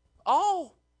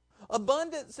 All.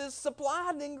 Abundance is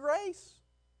supplied in grace.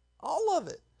 All of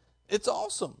it. It's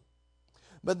awesome.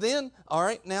 But then, all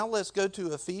right, now let's go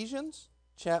to Ephesians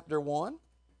chapter 1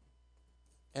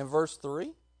 and verse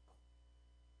 3.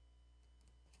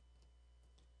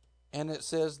 And it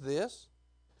says this,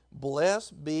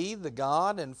 blessed be the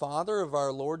God and Father of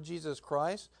our Lord Jesus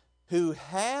Christ, who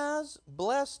has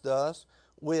blessed us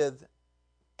with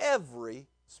every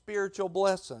spiritual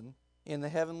blessing in the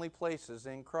heavenly places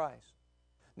in Christ.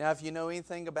 Now, if you know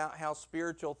anything about how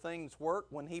spiritual things work,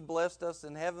 when He blessed us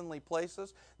in heavenly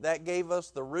places, that gave us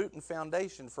the root and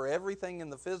foundation for everything in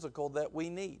the physical that we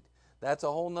need. That's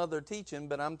a whole nother teaching,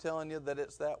 but I'm telling you that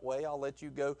it's that way. I'll let you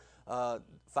go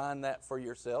find that for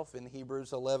yourself in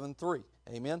Hebrews 11:3.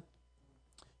 Amen?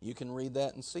 You can read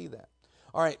that and see that.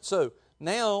 All right, so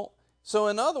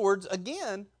in other words,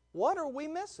 again, what are we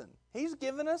missing? He's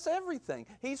given us everything.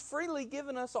 He's freely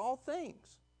given us all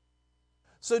things.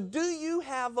 So do you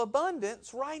have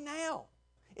abundance right now?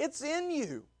 It's in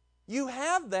you. You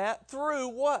have that through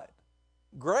what?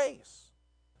 Grace.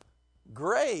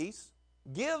 Grace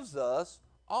gives us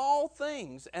all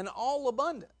things and all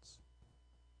abundance.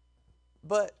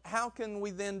 But how can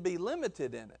we then be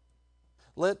limited in it?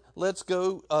 Let's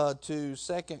go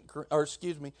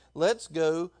let's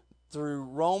go through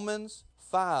Romans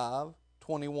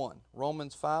 5:21.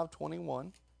 Romans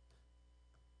 5:21.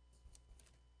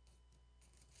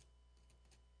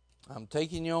 I'm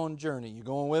taking you on a journey. You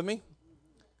going with me?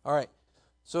 All right.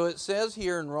 So it says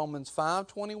here in Romans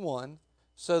 5:21,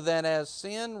 so that as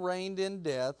sin reigned in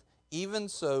death, even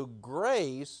so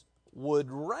grace would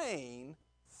reign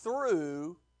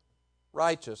through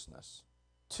righteousness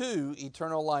to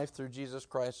eternal life through Jesus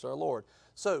Christ our Lord.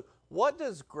 So what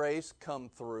does grace come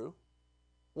through?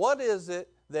 What is it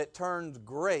that turns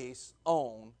grace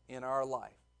on in our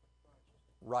life?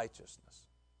 Righteousness.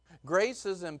 Grace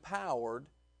is empowered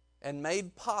and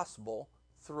made possible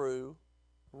through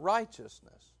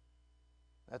righteousness.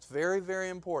 That's very, very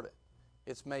important.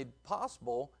 It's made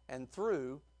possible and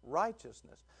through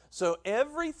righteousness. So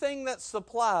everything that's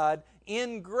supplied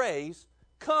in grace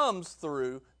comes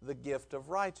through the gift of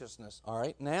righteousness. All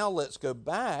right, now let's go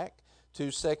back to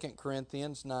 2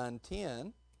 Corinthians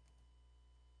 9:10.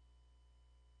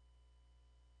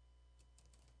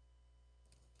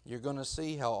 You're going to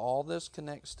see how all this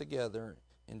connects together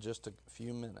in just a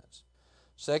few minutes.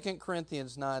 2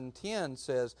 Corinthians 9:10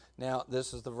 says, now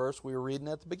this is the verse we were reading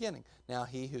at the beginning. Now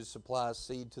he who supplies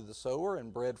seed to the sower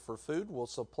and bread for food will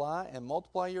supply and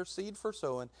multiply your seed for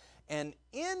sowing and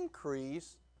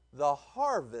increase the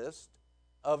harvest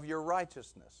of your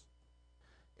righteousness.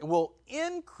 It will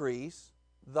increase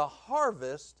the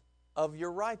harvest of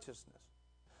your righteousness.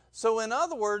 So in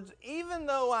other words, even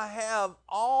though I have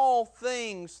all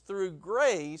things through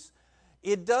grace,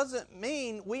 it doesn't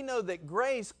mean, we know that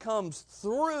grace comes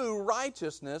through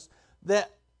righteousness,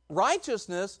 that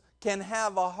righteousness can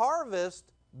have a harvest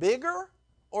bigger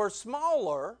or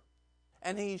smaller,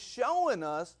 and He's showing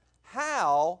us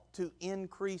how to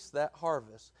increase that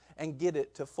harvest and get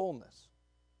it to fullness.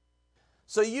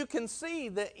 So you can see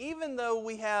that even though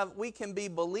we can be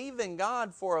believing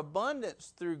God for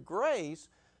abundance through grace,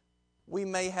 we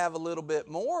may have a little bit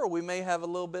more, or we may have a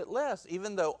little bit less.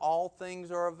 Even though all things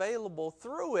are available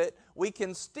through it, we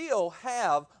can still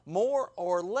have more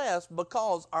or less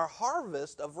because our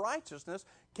harvest of righteousness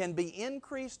can be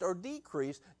increased or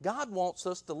decreased. God wants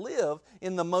us to live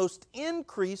in the most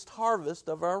increased harvest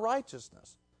of our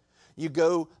righteousness.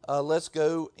 Let's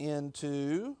go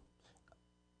into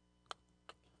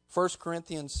 1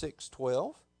 Corinthians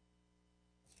 6:12.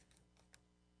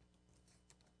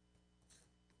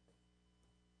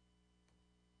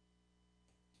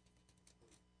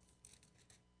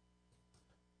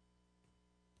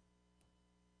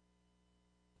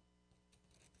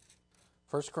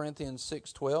 1 Corinthians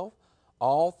 6:12,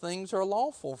 all things are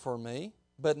lawful for me,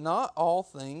 but not all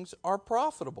things are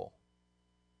profitable.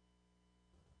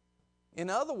 In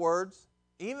other words,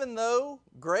 even though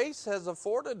grace has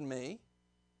afforded me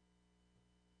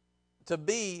to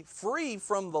be free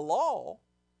from the law,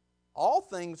 all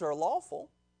things are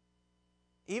lawful.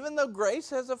 Even though grace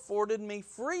has afforded me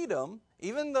freedom,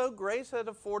 even though grace has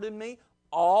afforded me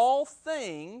all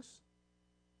things,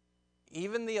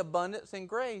 even the abundance in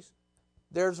grace,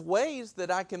 there's ways that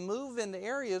I can move into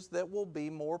areas that will be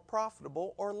more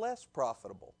profitable or less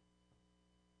profitable.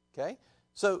 Okay?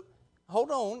 So,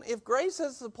 hold on. If grace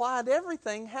has supplied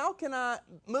everything, how can I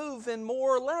move in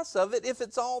more or less of it if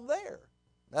it's all there?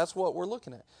 That's what we're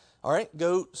looking at. All right,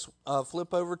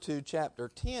 flip over to chapter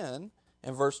 10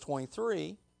 and verse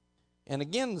 23. And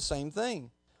again, the same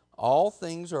thing. All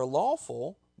things are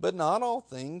lawful, but not all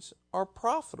things are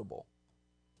profitable.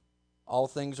 All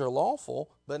things are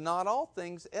lawful, but not all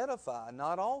things edify.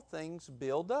 Not all things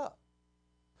build up.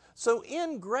 So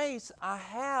in grace, I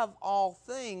have all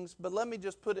things, but let me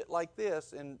just put it like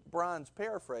this in Brian's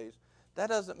paraphrase. That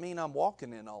doesn't mean I'm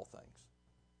walking in all things.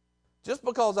 Just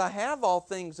because I have all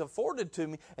things afforded to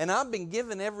me and I've been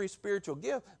given every spiritual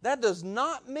gift, that does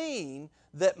not mean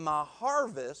that my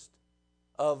harvest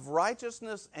of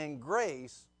righteousness and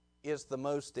grace is the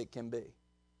most it can be.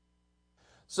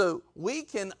 So we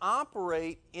can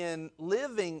operate in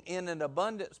living in an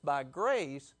abundance by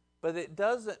grace, but it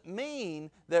doesn't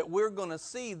mean that we're going to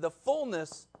see the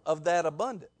fullness of that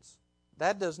abundance.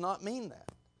 That does not mean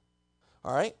that.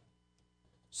 All right?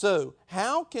 So,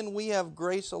 how can we have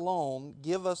grace alone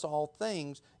give us all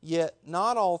things, yet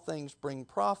not all things bring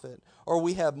profit, or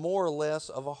we have more or less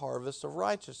of a harvest of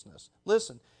righteousness?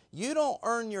 Listen, you don't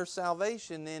earn your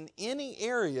salvation in any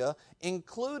area,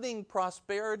 including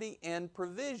prosperity and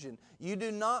provision. You do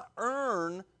not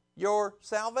earn your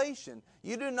salvation.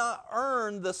 You do not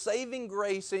earn the saving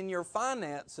grace in your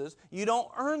finances. You don't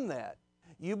earn that.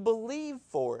 You believe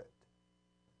for it.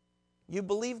 You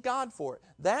believe God for it.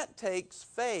 That takes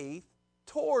faith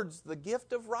towards the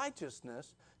gift of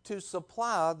righteousness to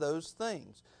supply those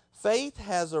things. Faith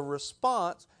has a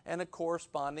response and a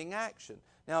corresponding action.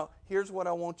 Now, here's what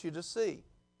I want you to see.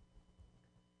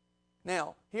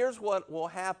 Now, here's what will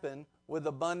happen with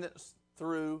abundance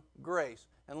through grace.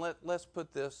 And let's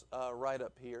put this right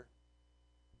up here.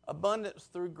 Abundance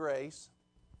through grace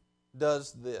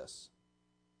does this.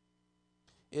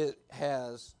 It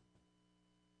has,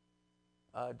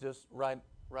 just write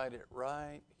it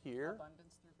right here.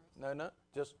 Abundance through grace? No,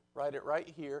 just write it right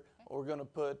here. Okay. We're going to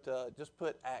put, just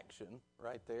put action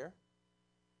right there.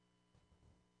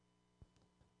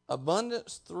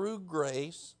 Abundance through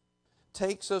grace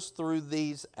takes us through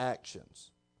these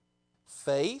actions.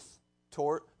 Faith.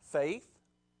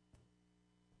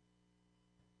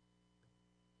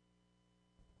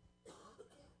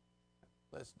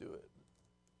 Let's do it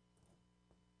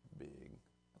big,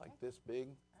 like this big,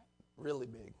 really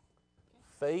big.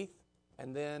 Faith,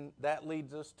 and then that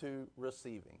leads us to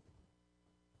receiving.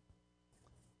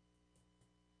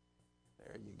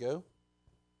 There you go.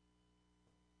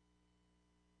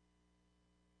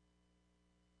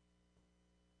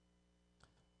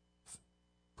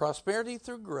 Prosperity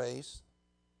through grace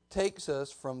takes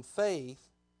us from faith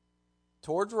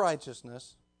towards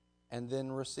righteousness and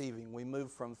then receiving. We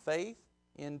move from faith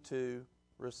into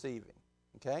receiving.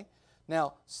 Okay?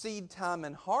 Now, seed time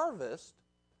and harvest,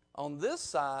 on this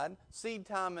side, seed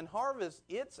time and harvest,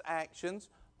 its actions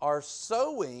are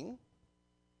sowing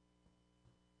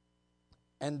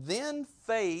and then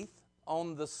faith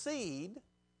on the seed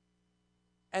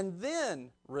and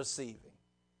then receiving.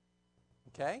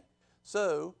 Okay?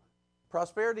 So,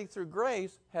 prosperity through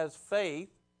grace has faith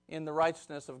in the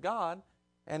righteousness of God,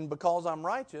 and because I'm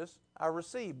righteous, I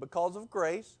receive. Because of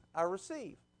grace, I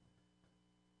receive.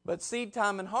 But seed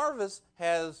time and harvest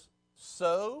has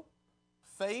sow,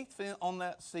 faith on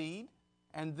that seed,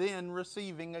 and then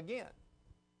receiving again.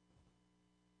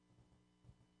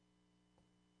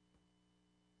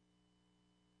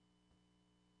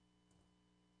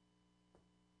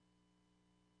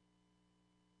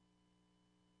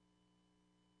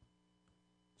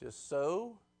 Just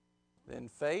sow, then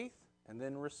faith, and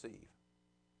then receive.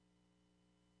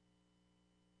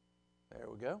 There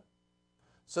we go.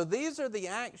 So these are the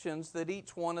actions that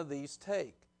each one of these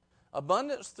take.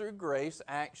 Abundance through grace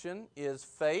action is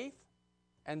faith,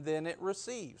 and then it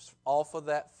receives off of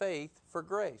that faith for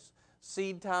grace.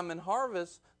 Seed time and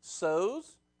harvest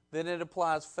sows, then it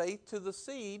applies faith to the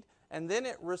seed, and then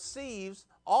it receives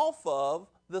off of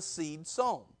the seed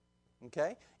sown.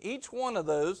 Okay? Each one of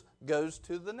those goes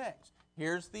to the next.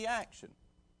 Here's the action.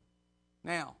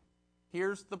 Now,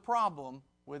 here's the problem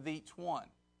with each one.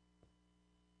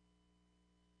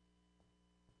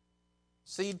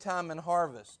 Seed time and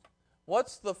harvest.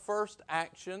 What's the first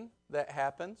action that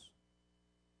happens?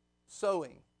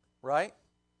 Sowing, right?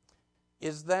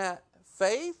 Is that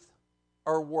faith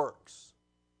or works?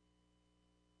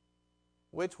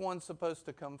 Which one's supposed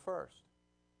to come first?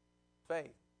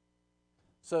 Faith.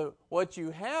 So what you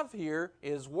have here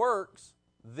is works,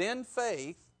 then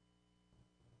faith,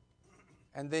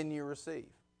 and then you receive.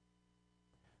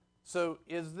 So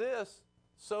is this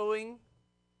sowing,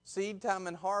 seed time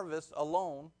and harvest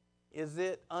alone, is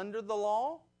it under the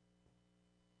law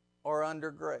or under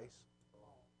grace?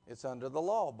 It's under the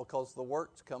law because the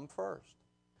works come first.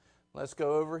 Let's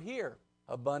go over here.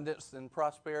 Abundance and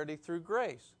prosperity through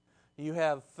grace. You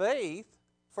have faith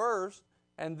first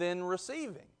and then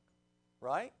receiving.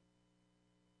 Right?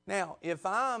 Now, we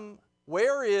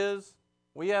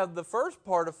have the first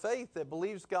part of faith that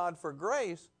believes God for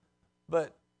grace,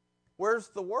 but where's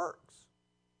the works?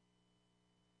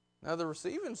 Now, the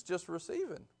receiving's just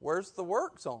receiving. Where's the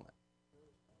works on it?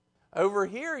 Over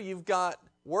here, you've got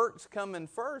works coming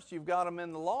first. You've got them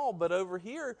in the law, but over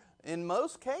here, in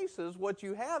most cases, what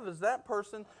you have is that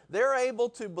person, they're able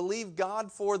to believe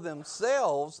God for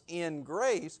themselves in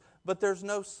grace, but there's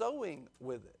no sowing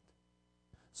with it.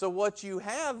 So what you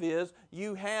have is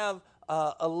you have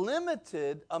a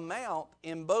limited amount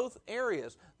in both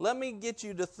areas. Let me get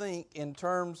you to think in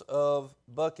terms of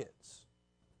buckets.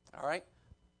 All right?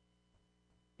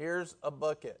 Here's a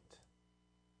bucket.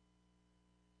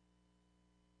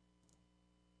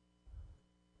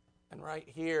 And right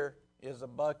here is a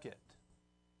bucket.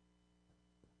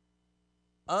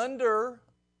 Under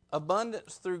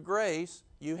abundance through grace,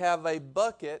 you have a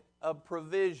bucket of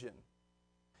provision.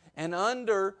 And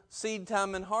under seed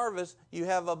time and harvest, you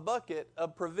have a bucket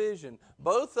of provision.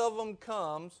 Both of them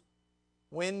comes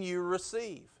when you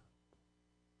receive.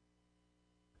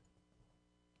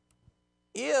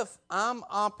 If I'm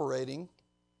operating,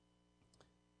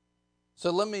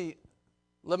 so let me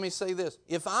let me say this.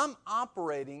 If I'm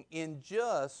operating in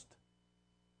just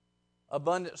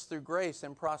abundance through grace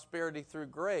and prosperity through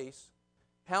grace,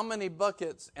 how many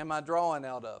buckets am I drawing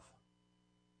out of?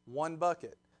 One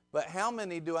bucket. But how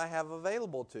many do I have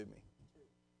available to me?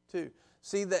 Two.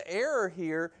 See, the error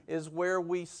here is where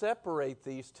we separate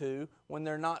these two when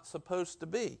they're not supposed to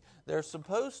be. They're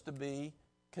supposed to be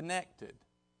connected.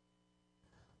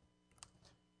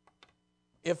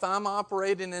 If I'm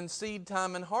operating in seed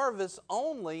time and harvest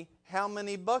only, how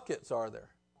many buckets are there?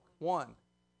 One.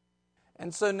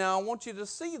 And so now I want you to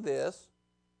see this.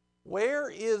 Where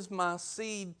is my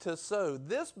seed to sow?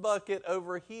 This bucket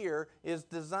over here is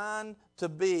designed to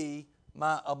be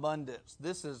my abundance.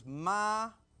 This is my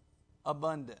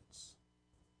abundance.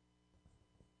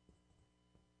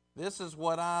 This is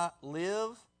what I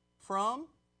live from.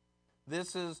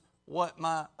 This is what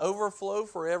my overflow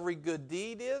for every good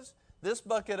deed is. This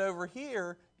bucket over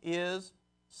here is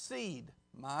seed,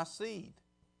 my seed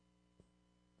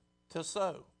to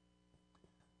sow.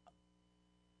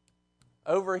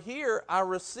 Over here, I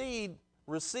receive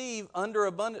under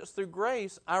abundance through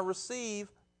grace, I receive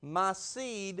my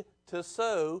seed to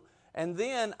sow, and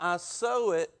then I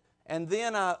sow it, and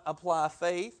then I apply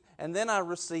faith, and then I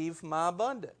receive my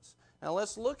abundance. Now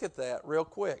let's look at that real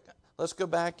quick. Let's go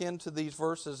back into these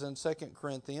verses in 2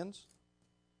 Corinthians.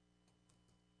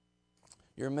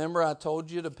 You remember I told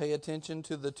you to pay attention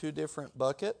to the two different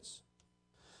buckets?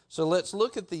 So let's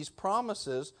look at these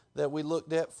promises that we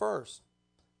looked at first.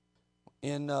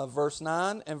 In verse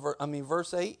 8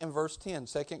 and verse 10,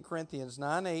 2 Corinthians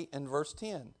 9:8 and verse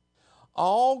 10.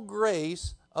 All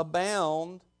grace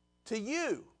abound to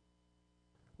you.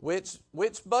 Which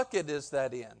bucket is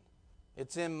that in?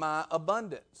 It's in my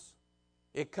abundance.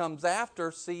 It comes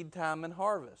after seed time and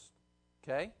harvest.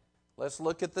 Okay? Let's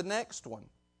look at the next one.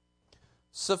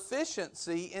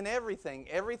 Sufficiency in everything.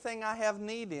 Everything I have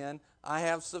need in, I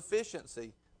have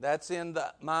sufficiency. That's in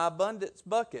my abundance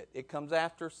bucket. It comes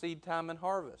after seed time and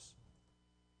harvest.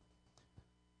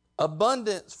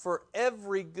 Abundance for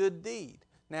every good deed.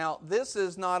 Now, this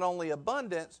is not only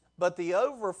abundance, but the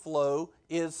overflow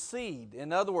is seed.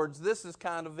 In other words, this is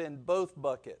kind of in both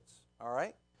buckets. All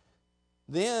right?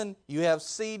 Then you have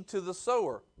seed to the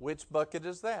sower. Which bucket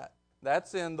is that?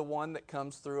 That's in the one that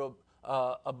comes through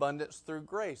abundance through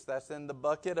grace. That's in the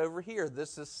bucket over here.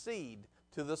 This is seed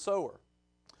to the sower.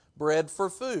 Bread for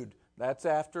food. That's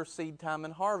after seed time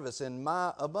and harvest in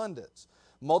my abundance.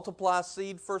 Multiply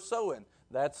seed for sowing.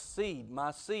 That's seed,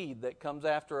 my seed that comes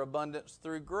after abundance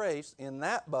through grace in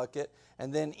that bucket.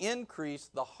 And then increase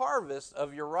the harvest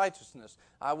of your righteousness.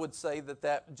 I would say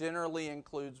that generally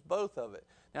includes both of it.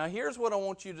 Now here's what I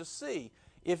want you to see.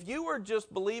 If you were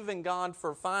just believing God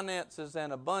for finances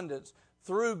and abundance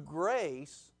through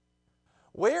grace,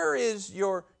 where is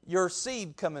your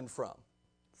seed coming from?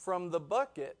 From the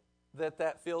bucket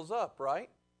that fills up, right?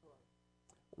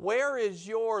 Where is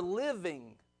your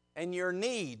living and your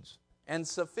needs and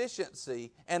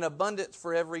sufficiency and abundance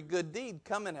for every good deed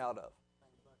coming out of?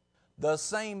 The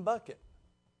same bucket.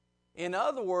 In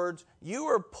other words, you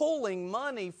are pulling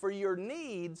money for your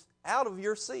needs out of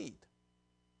your seed.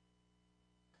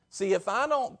 See, if I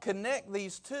don't connect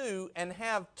these two and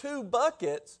have two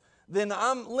buckets, then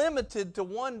I'm limited to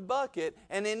one bucket,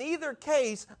 and in either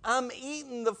case, I'm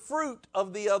eating the fruit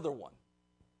of the other one.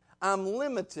 I'm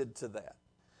limited to that.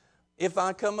 If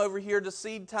I come over here to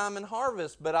seed time and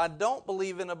harvest, but I don't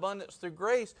believe in abundance through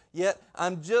grace, yet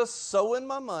I'm just sowing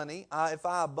my money. If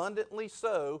I abundantly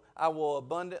sow, I will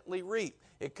abundantly reap.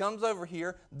 It comes over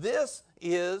here. This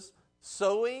is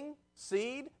sowing,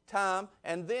 seed, time,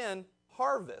 and then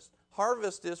harvest.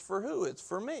 Harvest is for who? It's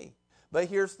for me. But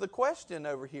here's the question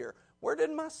over here. Where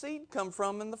did my seed come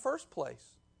from in the first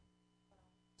place?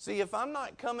 See, if I'm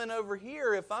not coming over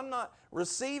here, if I'm not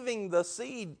receiving the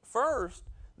seed first,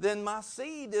 then my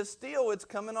seed is still, it's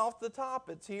coming off the top.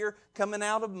 It's here coming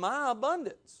out of my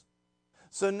abundance.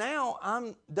 So now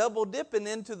I'm double dipping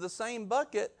into the same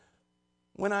bucket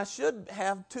when I should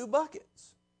have two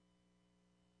buckets.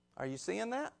 Are you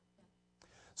seeing that?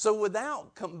 So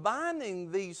without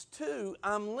combining these two,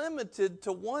 I'm limited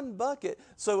to one bucket.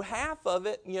 So half of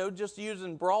it, just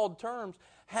using broad terms,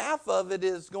 half of it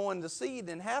is going to seed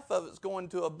and half of it's going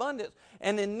to abundance.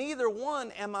 And in neither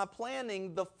one am I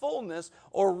planting the fullness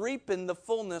or reaping the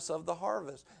fullness of the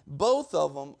harvest. Both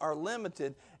of them are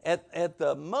limited. At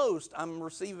the most, I'm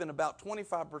receiving about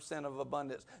 25% of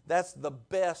abundance. That's the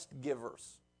best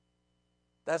givers.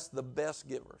 That's the best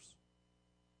givers.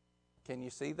 Can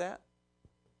you see that?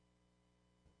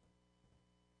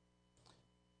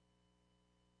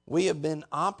 We have been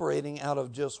operating out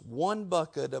of just one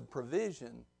bucket of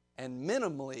provision and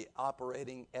minimally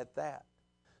operating at that.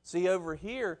 See, over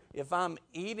here, if I'm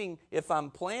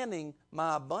planting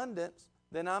my abundance,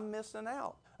 then I'm missing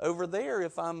out. Over there,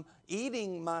 if I'm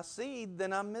eating my seed,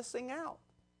 then I'm missing out.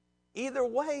 Either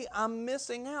way, I'm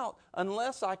missing out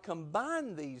unless I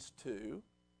combine these two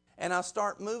and I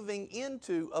start moving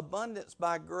into abundance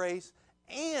by grace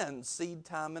and seed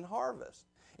time and harvest.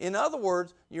 In other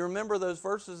words, you remember those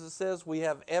verses that says we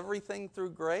have everything through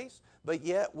grace, but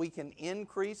yet we can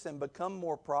increase and become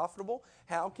more profitable.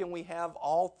 How can we have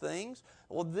all things?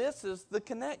 Well, this is the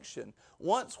connection.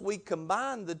 Once we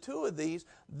combine the two of these,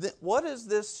 what is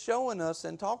this showing us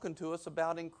and talking to us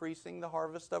about increasing the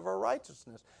harvest of our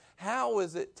righteousness? How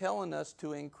is it telling us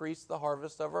to increase the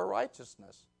harvest of our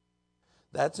righteousness?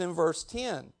 That's in verse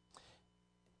 10.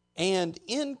 And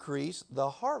increase the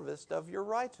harvest of your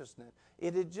righteousness.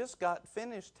 It had just got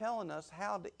finished telling us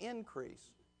how to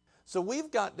increase. So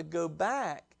we've got to go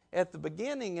back at the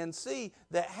beginning and see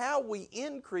that how we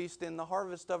increased in the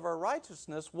harvest of our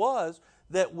righteousness was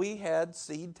that we had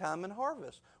seed time and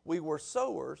harvest. We were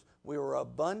sowers. We were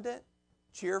abundant,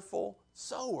 cheerful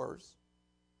sowers.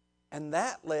 And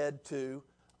that led to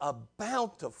a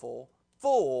bountiful,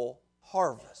 full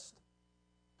harvest.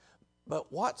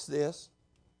 But watch this.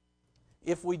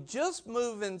 If we just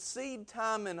move in seed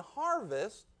time and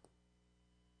harvest,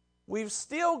 we've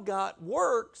still got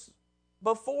works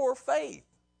before faith.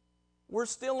 We're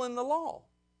still in the law.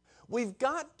 We've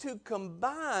got to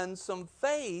combine some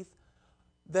faith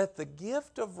that the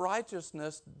gift of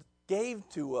righteousness gave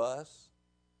to us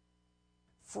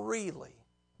freely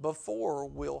before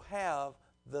we'll have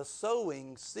the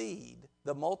sowing seed,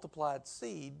 the multiplied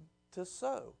seed to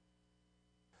sow.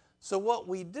 So what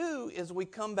we do is we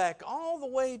come back all the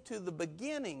way to the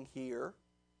beginning here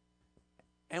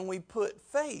and we put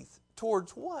faith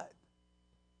towards what?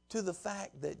 To the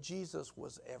fact that Jesus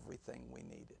was everything we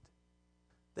needed.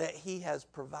 That He has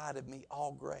provided me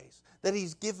all grace. That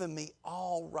He's given me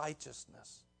all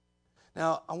righteousness.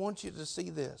 Now, I want you to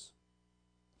see this.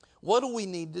 What do we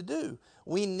need to do?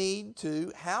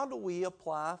 How do we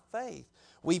apply faith?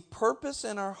 We purpose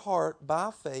in our heart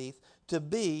by faith to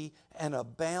be an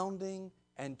abounding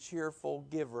and cheerful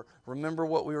giver. Remember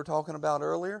what we were talking about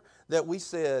earlier? That we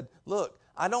said, look,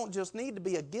 I don't just need to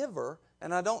be a giver,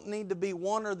 and I don't need to be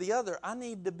one or the other. I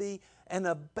need to be an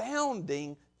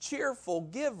abounding, cheerful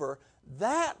giver.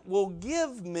 That will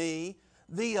give me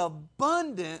the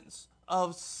abundance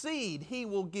of seed. He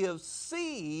will give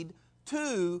seed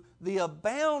to the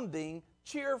abounding,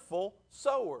 cheerful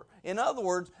sower. In other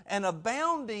words, an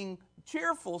abounding,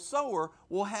 cheerful sower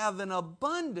will have an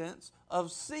abundance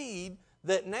of seed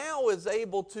that now is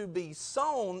able to be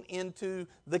sown into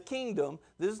the kingdom.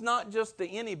 This is not just to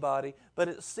anybody, but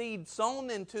it's seed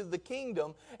sown into the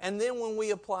kingdom. And then when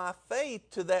we apply faith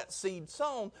to that seed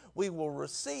sown, we will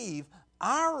receive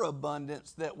our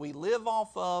abundance that we live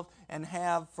off of and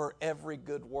have for every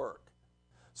good work.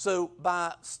 So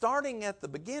by starting at the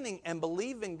beginning and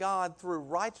believing God through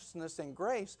righteousness and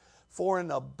grace for an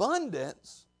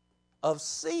abundance of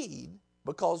seed,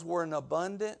 because we're an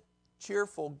abundant,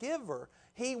 cheerful giver,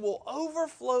 He will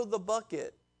overflow the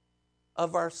bucket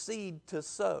of our seed to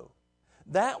sow.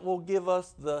 That will give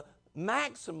us the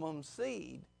maximum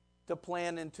seed to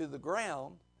plant into the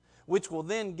ground, which will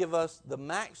then give us the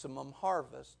maximum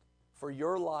harvest for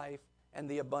your life and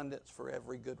the abundance for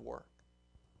every good work.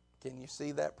 Can you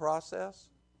see that process?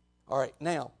 All right,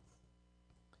 now,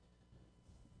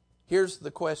 here's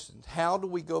the question. How do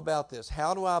we go about this?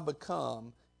 How do I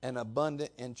become an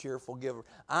abundant and cheerful giver?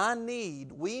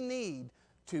 We need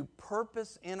to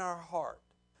purpose in our heart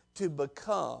to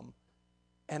become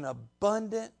an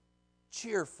abundant,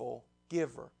 cheerful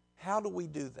giver. How do we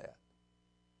do that?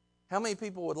 How many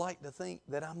people would like to think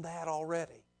that I'm that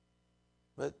already?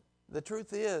 But the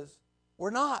truth is,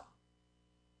 we're not.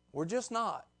 We're just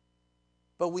not.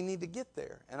 But we need to get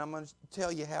there, and I'm going to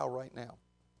tell you how right now.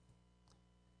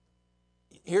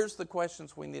 Here's the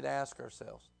questions we need to ask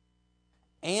ourselves.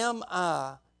 Am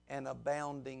I an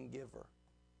abounding giver?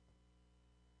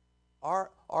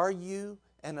 Are you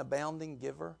an abounding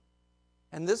giver?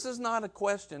 And this is not a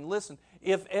question. Listen,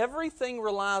 if everything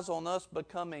relies on us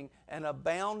becoming an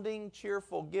abounding,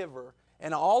 cheerful giver,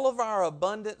 and all of our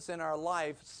abundance in our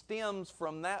life stems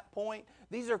from that point,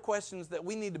 these are questions that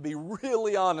we need to be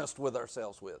really honest with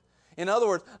ourselves with. In other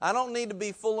words, I don't need to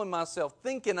be fooling myself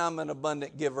thinking I'm an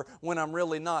abundant giver when I'm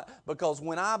really not. Because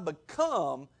when I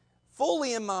become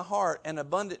fully in my heart an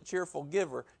abundant, cheerful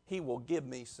giver, He will give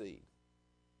me seed.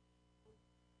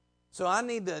 So I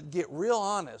need to get real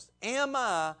honest. Am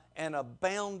I an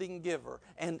abounding giver?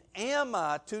 And am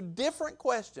I, two different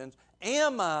questions,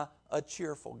 am I a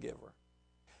cheerful giver?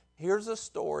 Here's a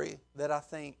story that I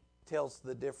think tells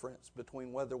the difference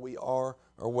between whether we are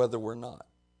or whether we're not.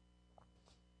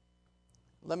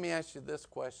 Let me ask you this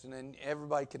question, and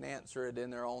everybody can answer it in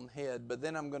their own head, but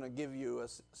then I'm going to give you a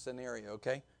scenario,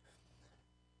 okay?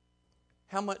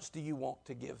 How much do you want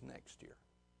to give next year?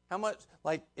 How much,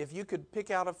 like, if you could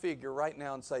pick out a figure right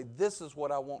now and say, this is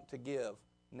what I want to give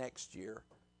next year,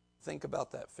 think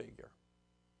about that figure.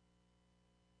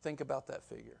 Think about that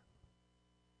figure.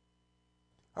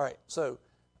 All right, so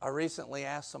I recently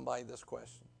asked somebody this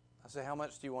question. I said, how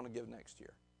much do you want to give next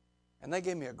year? And they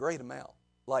gave me a great amount.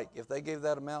 Like, if they gave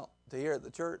that amount to here at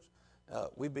the church,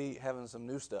 we'd be having some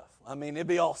new stuff. I mean, it'd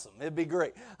be awesome. It'd be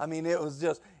great. I mean, it was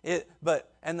just,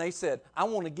 and they said, I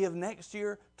want to give next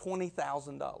year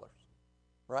 $20,000.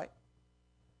 Right?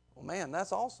 Well, man,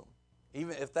 that's awesome.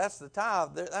 Even if that's the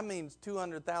tithe, that means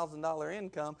 $200,000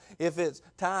 income. If it's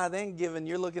tithe and giving,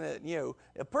 you're looking at,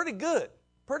 pretty good,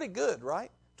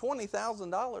 right?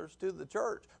 $20,000 to the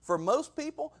church. For most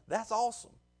people, that's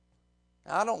awesome.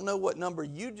 I don't know what number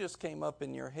you just came up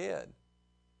in your head,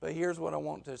 but here's what I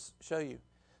want to show you.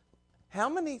 How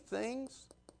many things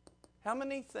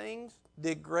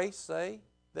did Grace say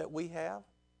that we have?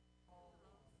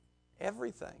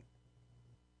 Everything.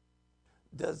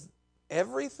 Does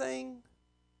everything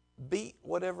beat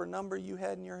whatever number you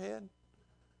had in your head?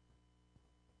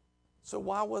 So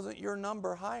why wasn't your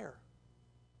number higher?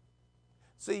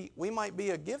 See, we might be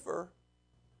a giver,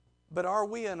 but are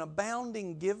we an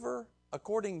abounding giver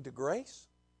according to grace?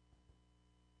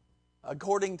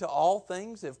 According to all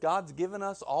things, if God's given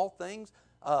us all things,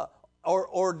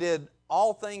 or did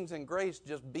all things in grace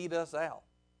just beat us out?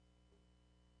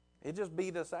 It just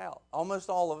beat us out. Almost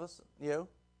all of us,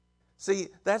 See,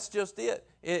 that's just it.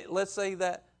 Let's say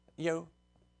that,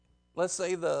 let's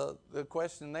say the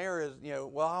question there is,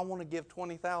 well, I want to give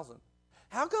 $20,000.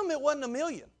 How come it wasn't $1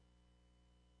 million?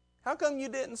 How come you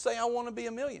didn't say, I want to be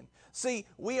 $1 million? See,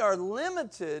 we are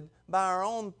limited by our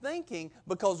own thinking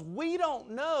because we don't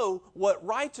know what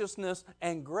righteousness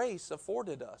and grace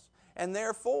afforded us. And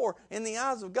therefore, in the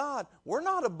eyes of God, we're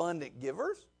not abundant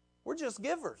givers. We're just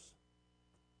givers.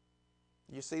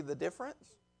 You see the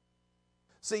difference?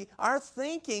 See, our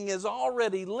thinking is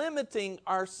already limiting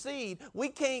our seed. We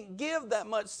can't give that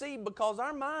much seed because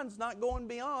our mind's not going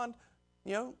beyond,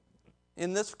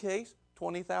 in this case,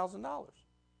 $20,000.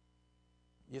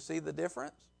 You see the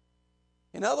difference?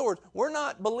 In other words, we're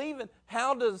not believing,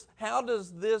 how does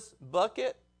this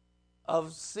bucket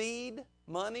of seed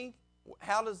money,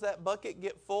 how does that bucket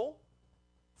get full?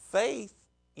 Faith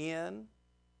in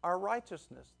our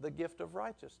righteousness, the gift of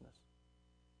righteousness.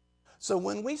 So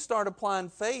when we start applying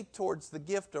faith towards the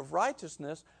gift of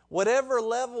righteousness, whatever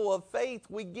level of faith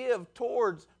we give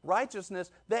towards righteousness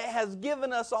that has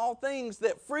given us all things,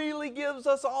 that freely gives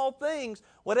us all things,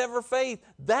 whatever faith,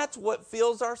 that's what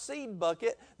fills our seed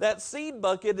bucket. That seed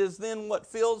bucket is then what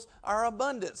fills our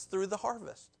abundance through the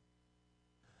harvest.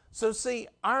 So see,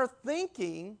 our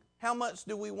thinking, how much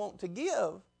do we want to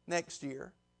give next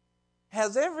year,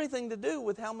 has everything to do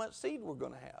with how much seed we're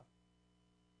going to have.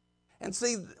 And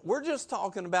see, we're just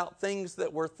talking about things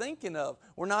that we're thinking of.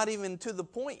 We're not even to the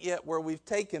point yet where we've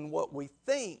taken what we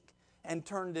think and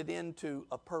turned it into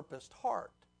a purposed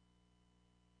heart.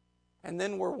 And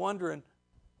then we're wondering,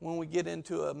 when we get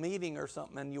into a meeting or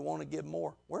something and you want to give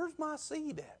more, where's my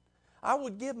seed at? I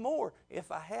would give more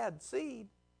if I had seed.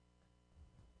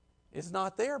 It's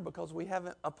not there because we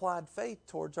haven't applied faith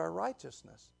towards our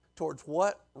righteousness, towards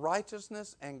what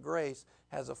righteousness and grace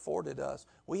has afforded us.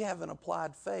 We haven't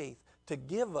applied faith to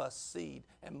give us seed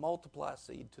and multiply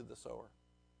seed to the sower.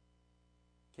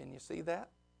 Can you see that?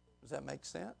 Does that make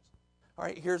sense? All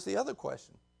right, here's the other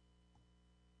question.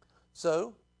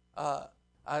 So, I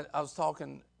was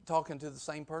talking to the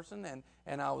same person,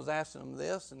 and I was asking them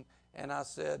this, and I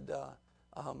said,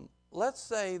 let's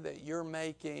say that you're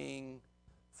making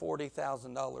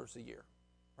 $40,000 a year,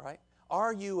 right?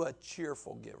 Are you a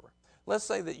cheerful giver? Let's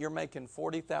say that you're making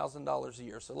 $40,000 a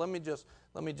year. So let me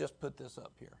just put this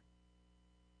up here.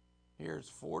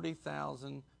 Here's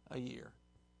 $40,000 a year.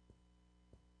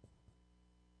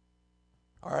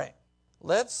 All right.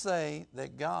 Let's say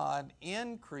that God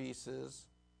increases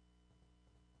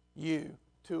you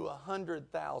to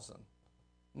 $100,000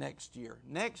 next year.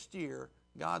 Next year,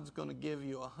 God's going to give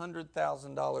you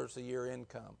 $100,000 a year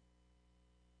income.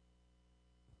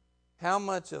 How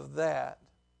much of that,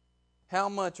 how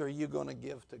much are you going to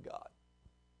give to God?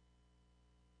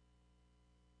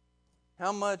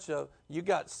 How much of, you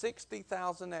got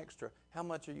 $60,000 extra, how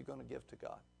much are you going to give to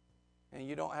God? And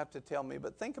you don't have to tell me,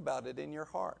 but think about it in your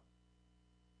heart.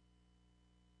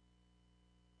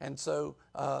 And so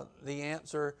the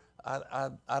answer,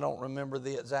 I don't remember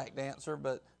the exact answer,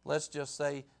 but let's just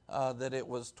say that it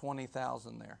was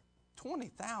 20,000 there.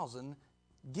 20,000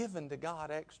 given to God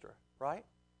extra, right?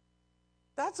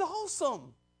 That's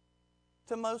awesome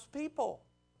to most people.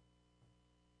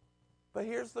 But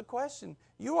here's the question.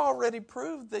 You already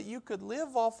proved that you could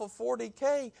live off of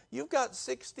 40K. You've got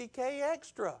 60K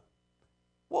extra.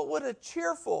 What would a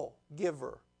cheerful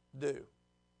giver do?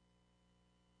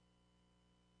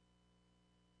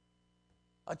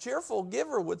 A cheerful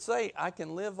giver would say, I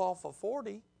can live off of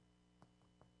 40.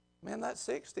 Man, that's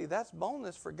 60. That's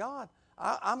bonus for God.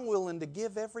 I'm willing to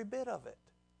give every bit of it.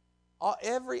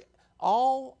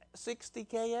 All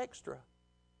 60K extra.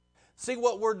 See,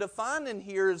 what we're defining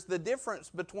here is the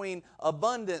difference between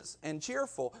abundance and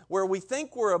cheerful, where we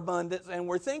think we're abundant and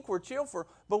we think we're cheerful,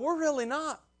 but we're really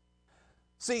not.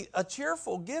 See, a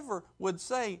cheerful giver would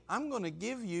say, I'm going to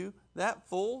give you that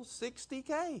full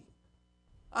 60K.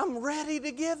 I'm ready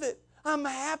to give it. I'm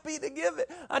happy to give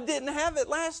it. I didn't have it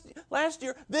last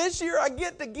year. This year I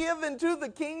get to give into the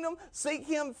kingdom, seek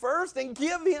Him first, and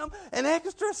give Him an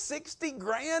extra 60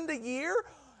 grand a year.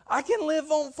 I can live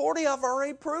on 40. I've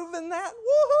already proven that.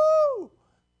 Woohoo!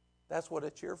 That's what a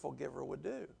cheerful giver would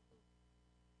do.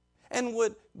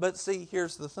 But see,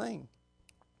 here's the thing.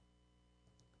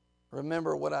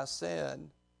 Remember what I said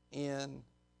in,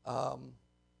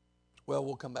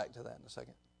 we'll come back to that in a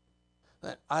second.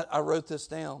 I wrote this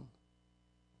down.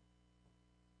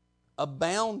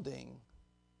 Abounding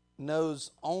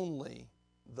knows only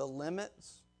the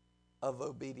limits of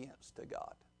obedience to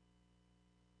God.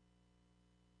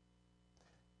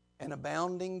 An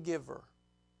abounding giver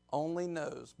only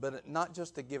knows, but not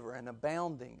just a giver, an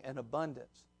abounding, an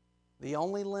abundance. The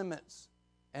only limits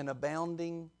an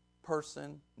abounding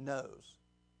person knows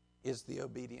is the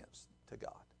obedience to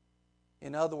God.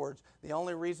 In other words, the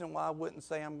only reason why I wouldn't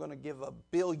say I'm going to give $1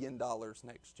 billion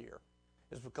next year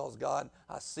is because God,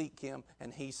 I seek Him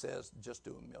and He says just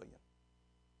do $1 million.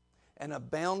 An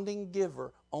abounding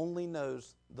giver only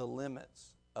knows the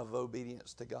limits of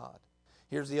obedience to God.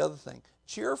 Here's the other thing.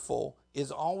 Cheerful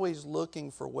is always looking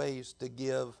for ways to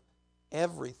give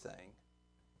everything,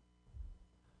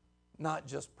 not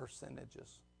just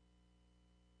percentages.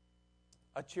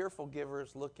 A cheerful giver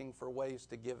is looking for ways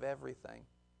to give everything,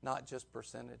 not just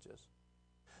percentages.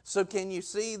 So can you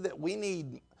see that we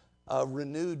need a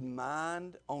renewed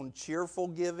mind on cheerful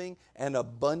giving and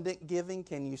abundant giving?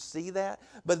 Can you see that?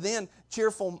 But then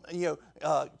cheerful,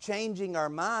 changing our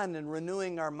mind and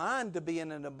renewing our mind to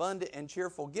being an abundant and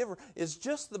cheerful giver is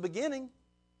just the beginning.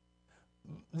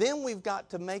 Then we've got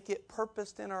to make it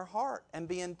purposed in our heart and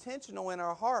be intentional in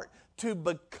our heart to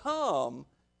become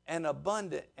an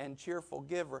abundant and cheerful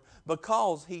giver,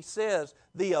 because He says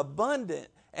the abundant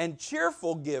and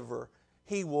cheerful giver,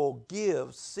 He will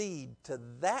give seed to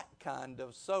that kind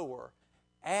of sower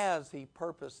as He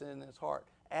purposed in his heart,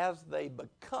 as they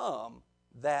become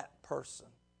that person.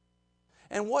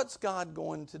 And what's God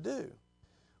going to do?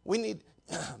 We need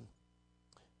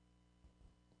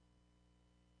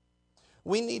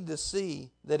to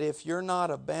see that if you're not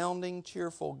a abounding,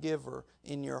 cheerful giver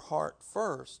in your heart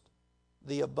first,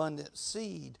 the abundant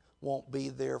seed won't be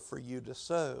there for you to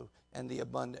sow, and the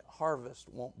abundant harvest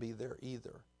won't be there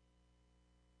either.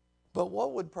 But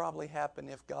what would probably happen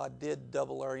if God did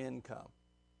double our income?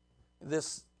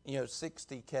 This,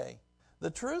 60K. The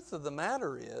truth of the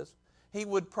matter is, He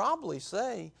would probably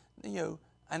say, and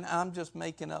I'm just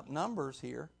making up numbers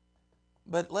here,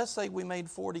 but let's say we made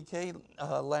 40K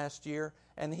last year,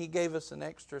 and He gave us an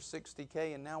extra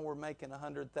 60K, and now we're making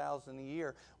 $100,000 a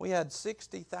year. We had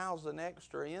 60,000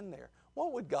 extra in there.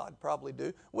 What would God probably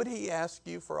do? Would He ask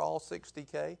you for all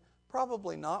 60K?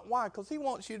 Probably not. Why? Because He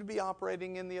wants you to be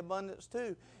operating in the abundance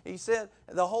too. He said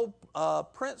the whole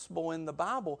principle in the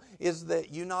Bible is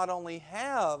that you not only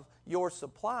have your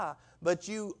supply, but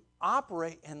you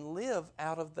operate and live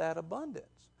out of that abundance.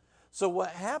 So what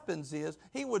happens is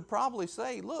He would probably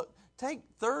say, look, take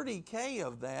 30K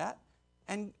of that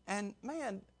and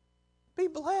man, be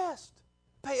blessed.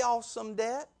 Pay off some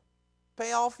debt.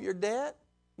 Pay off your debt.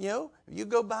 If you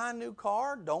go buy a new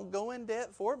car, don't go in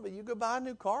debt for it, but you go buy a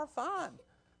new car,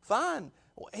 fine.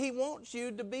 He wants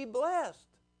you to be blessed.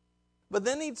 But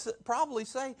then He'd probably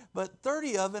say, but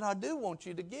 30 of it I do want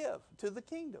you to give to the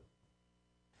kingdom.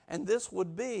 And this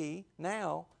would be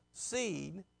now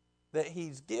seed that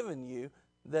He's given you.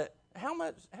 That how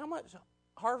much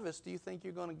harvest do you think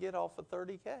you're going to get off of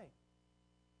 30K?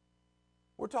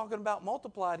 We're talking about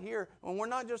multiplied here. And we're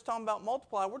not just talking about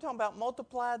multiplied, we're talking about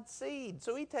multiplied seed.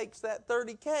 So He takes that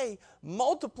 30K,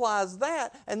 multiplies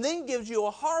that, and then gives you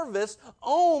a harvest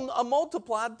on a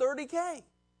multiplied 30K.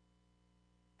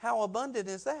 How abundant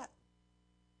is that?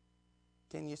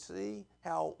 Can you see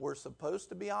how we're supposed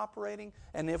to be operating?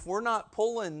 And if we're not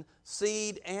pulling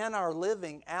seed and our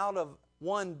living out of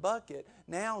one bucket,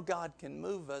 now God can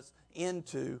move us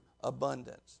into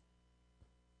abundance.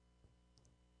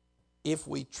 If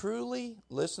we truly,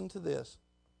 listen to this,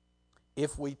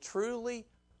 if we truly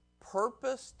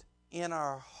purposed in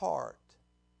our heart,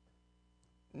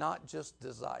 not just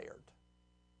desired.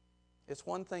 It's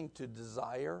one thing to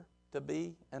desire to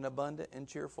be an abundant and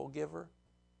cheerful giver.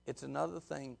 It's another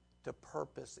thing to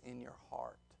purpose in your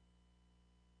heart.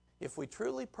 If we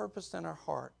truly purposed in our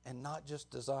heart and not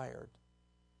just desired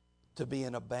to be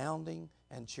an abounding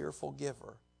and cheerful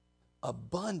giver,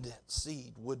 abundant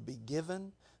seed would be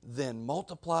given, then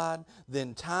multiplied,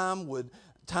 then time would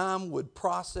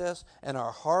process, and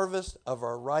our harvest of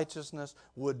our righteousness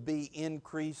would be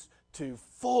increased to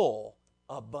full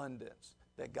abundance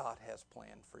that God has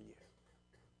planned for you.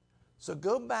 So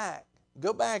go back,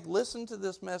 listen to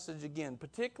this message again,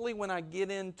 particularly when I get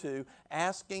into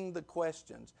asking the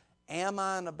questions, am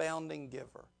I an abounding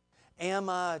giver? Am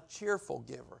I a cheerful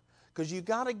giver? Because you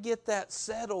got to get that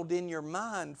settled in your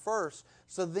mind first,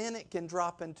 so then it can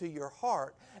drop into your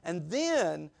heart. And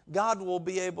then God will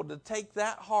be able to take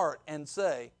that heart and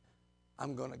say,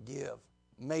 I'm going to give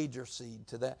major seed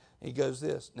to that. He goes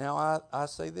this, now I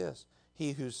say this,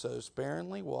 he who sows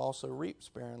sparingly will also reap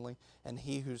sparingly, and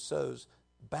he who sows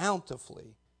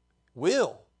bountifully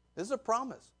will, this is a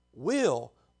promise,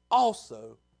 will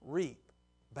also reap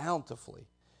bountifully.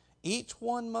 Each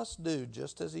one must do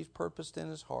just as he's purposed in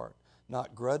his heart,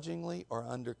 not grudgingly or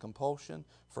under compulsion,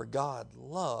 for God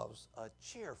loves a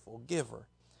cheerful giver.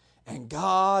 And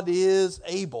God is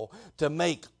able to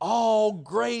make all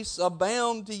grace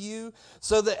abound to you,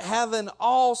 so that having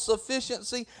all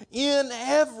sufficiency in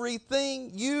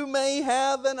everything, you may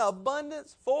have an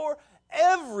abundance for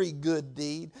every good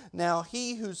deed. Now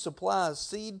he who supplies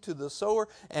seed to the sower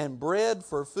and bread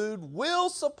for food will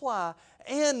supply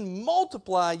and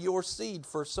multiply your seed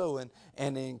for sowing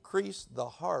and increase the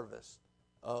harvest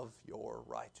of your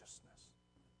righteousness.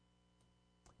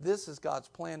 This is God's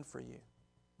plan for you.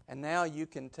 And now you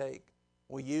can take,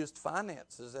 we used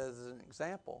finances as an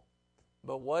example,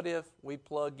 but what if we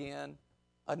plug in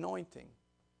anointing?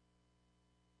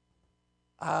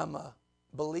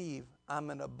 Believe I'm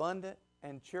an abundant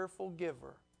and cheerful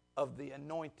giver of the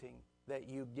anointing that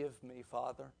you give me,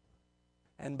 Father.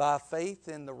 And by faith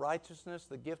in the righteousness,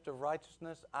 the gift of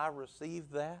righteousness, I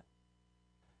receive that.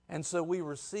 And so we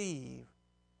receive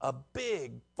a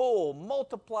big, full,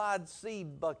 multiplied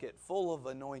seed bucket full of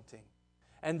anointing.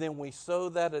 And then we sow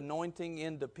that anointing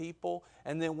into people,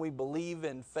 and then we believe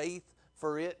in faith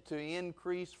for it to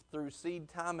increase through seed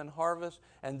time and harvest,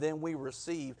 and then we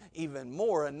receive even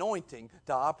more anointing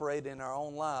to operate in our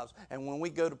own lives. And when we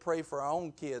go to pray for our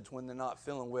own kids when they're not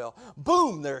feeling well,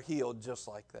 boom, they're healed just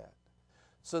like that.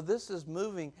 So this is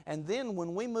moving, and then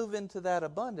when we move into that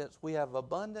abundance, we have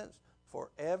abundance for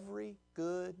every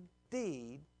good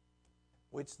deed,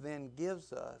 which then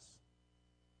gives us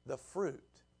the fruit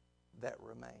that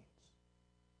remains.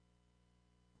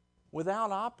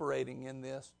 Without operating in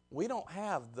this, we don't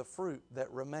have the fruit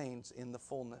that remains in the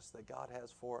fullness that God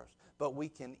has for us. But we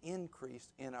can increase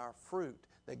in our fruit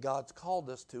that God's called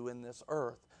us to in this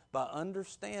earth by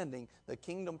understanding the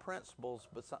kingdom principles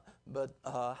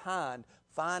behind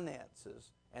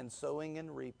finances and sowing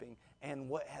and reaping, and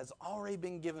what has already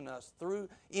been given us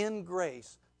in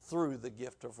grace through the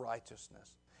gift of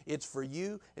righteousness. It's for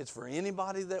you. It's for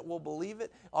anybody that will believe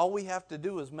it. All we have to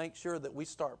do is make sure that we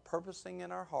start purposing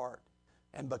in our heart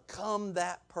and become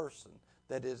that person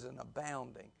that is an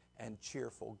abounding and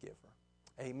cheerful giver.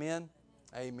 Amen?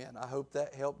 Amen. I hope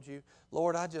that helped you.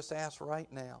 Lord, I just ask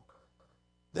right now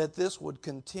that this would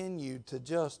continue to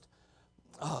just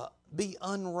be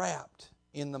unwrapped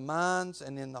in the minds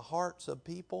and in the hearts of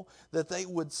people, that they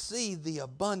would see the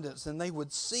abundance and they would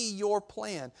see your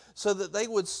plan, so that they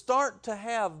would start to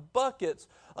have buckets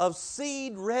of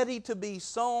seed ready to be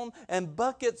sown and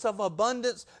buckets of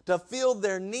abundance to fill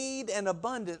their need and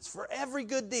abundance for every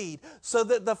good deed, so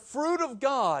that the fruit of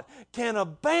God can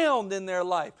abound in their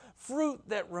life, fruit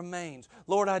that remains.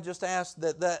 Lord, I just ask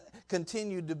that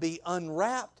continue to be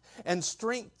unwrapped and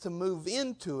strength to move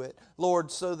into it, Lord,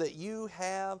 so that you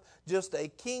have just a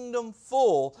kingdom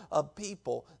full of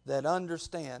people that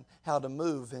understand how to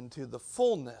move into the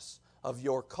fullness of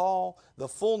your call, the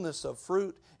fullness of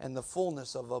fruit, and the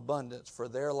fullness of abundance for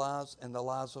their lives and the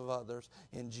lives of others.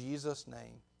 In Jesus'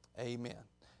 name, amen.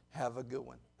 Have a good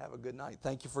one. Have a good night.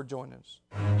 Thank you for joining us.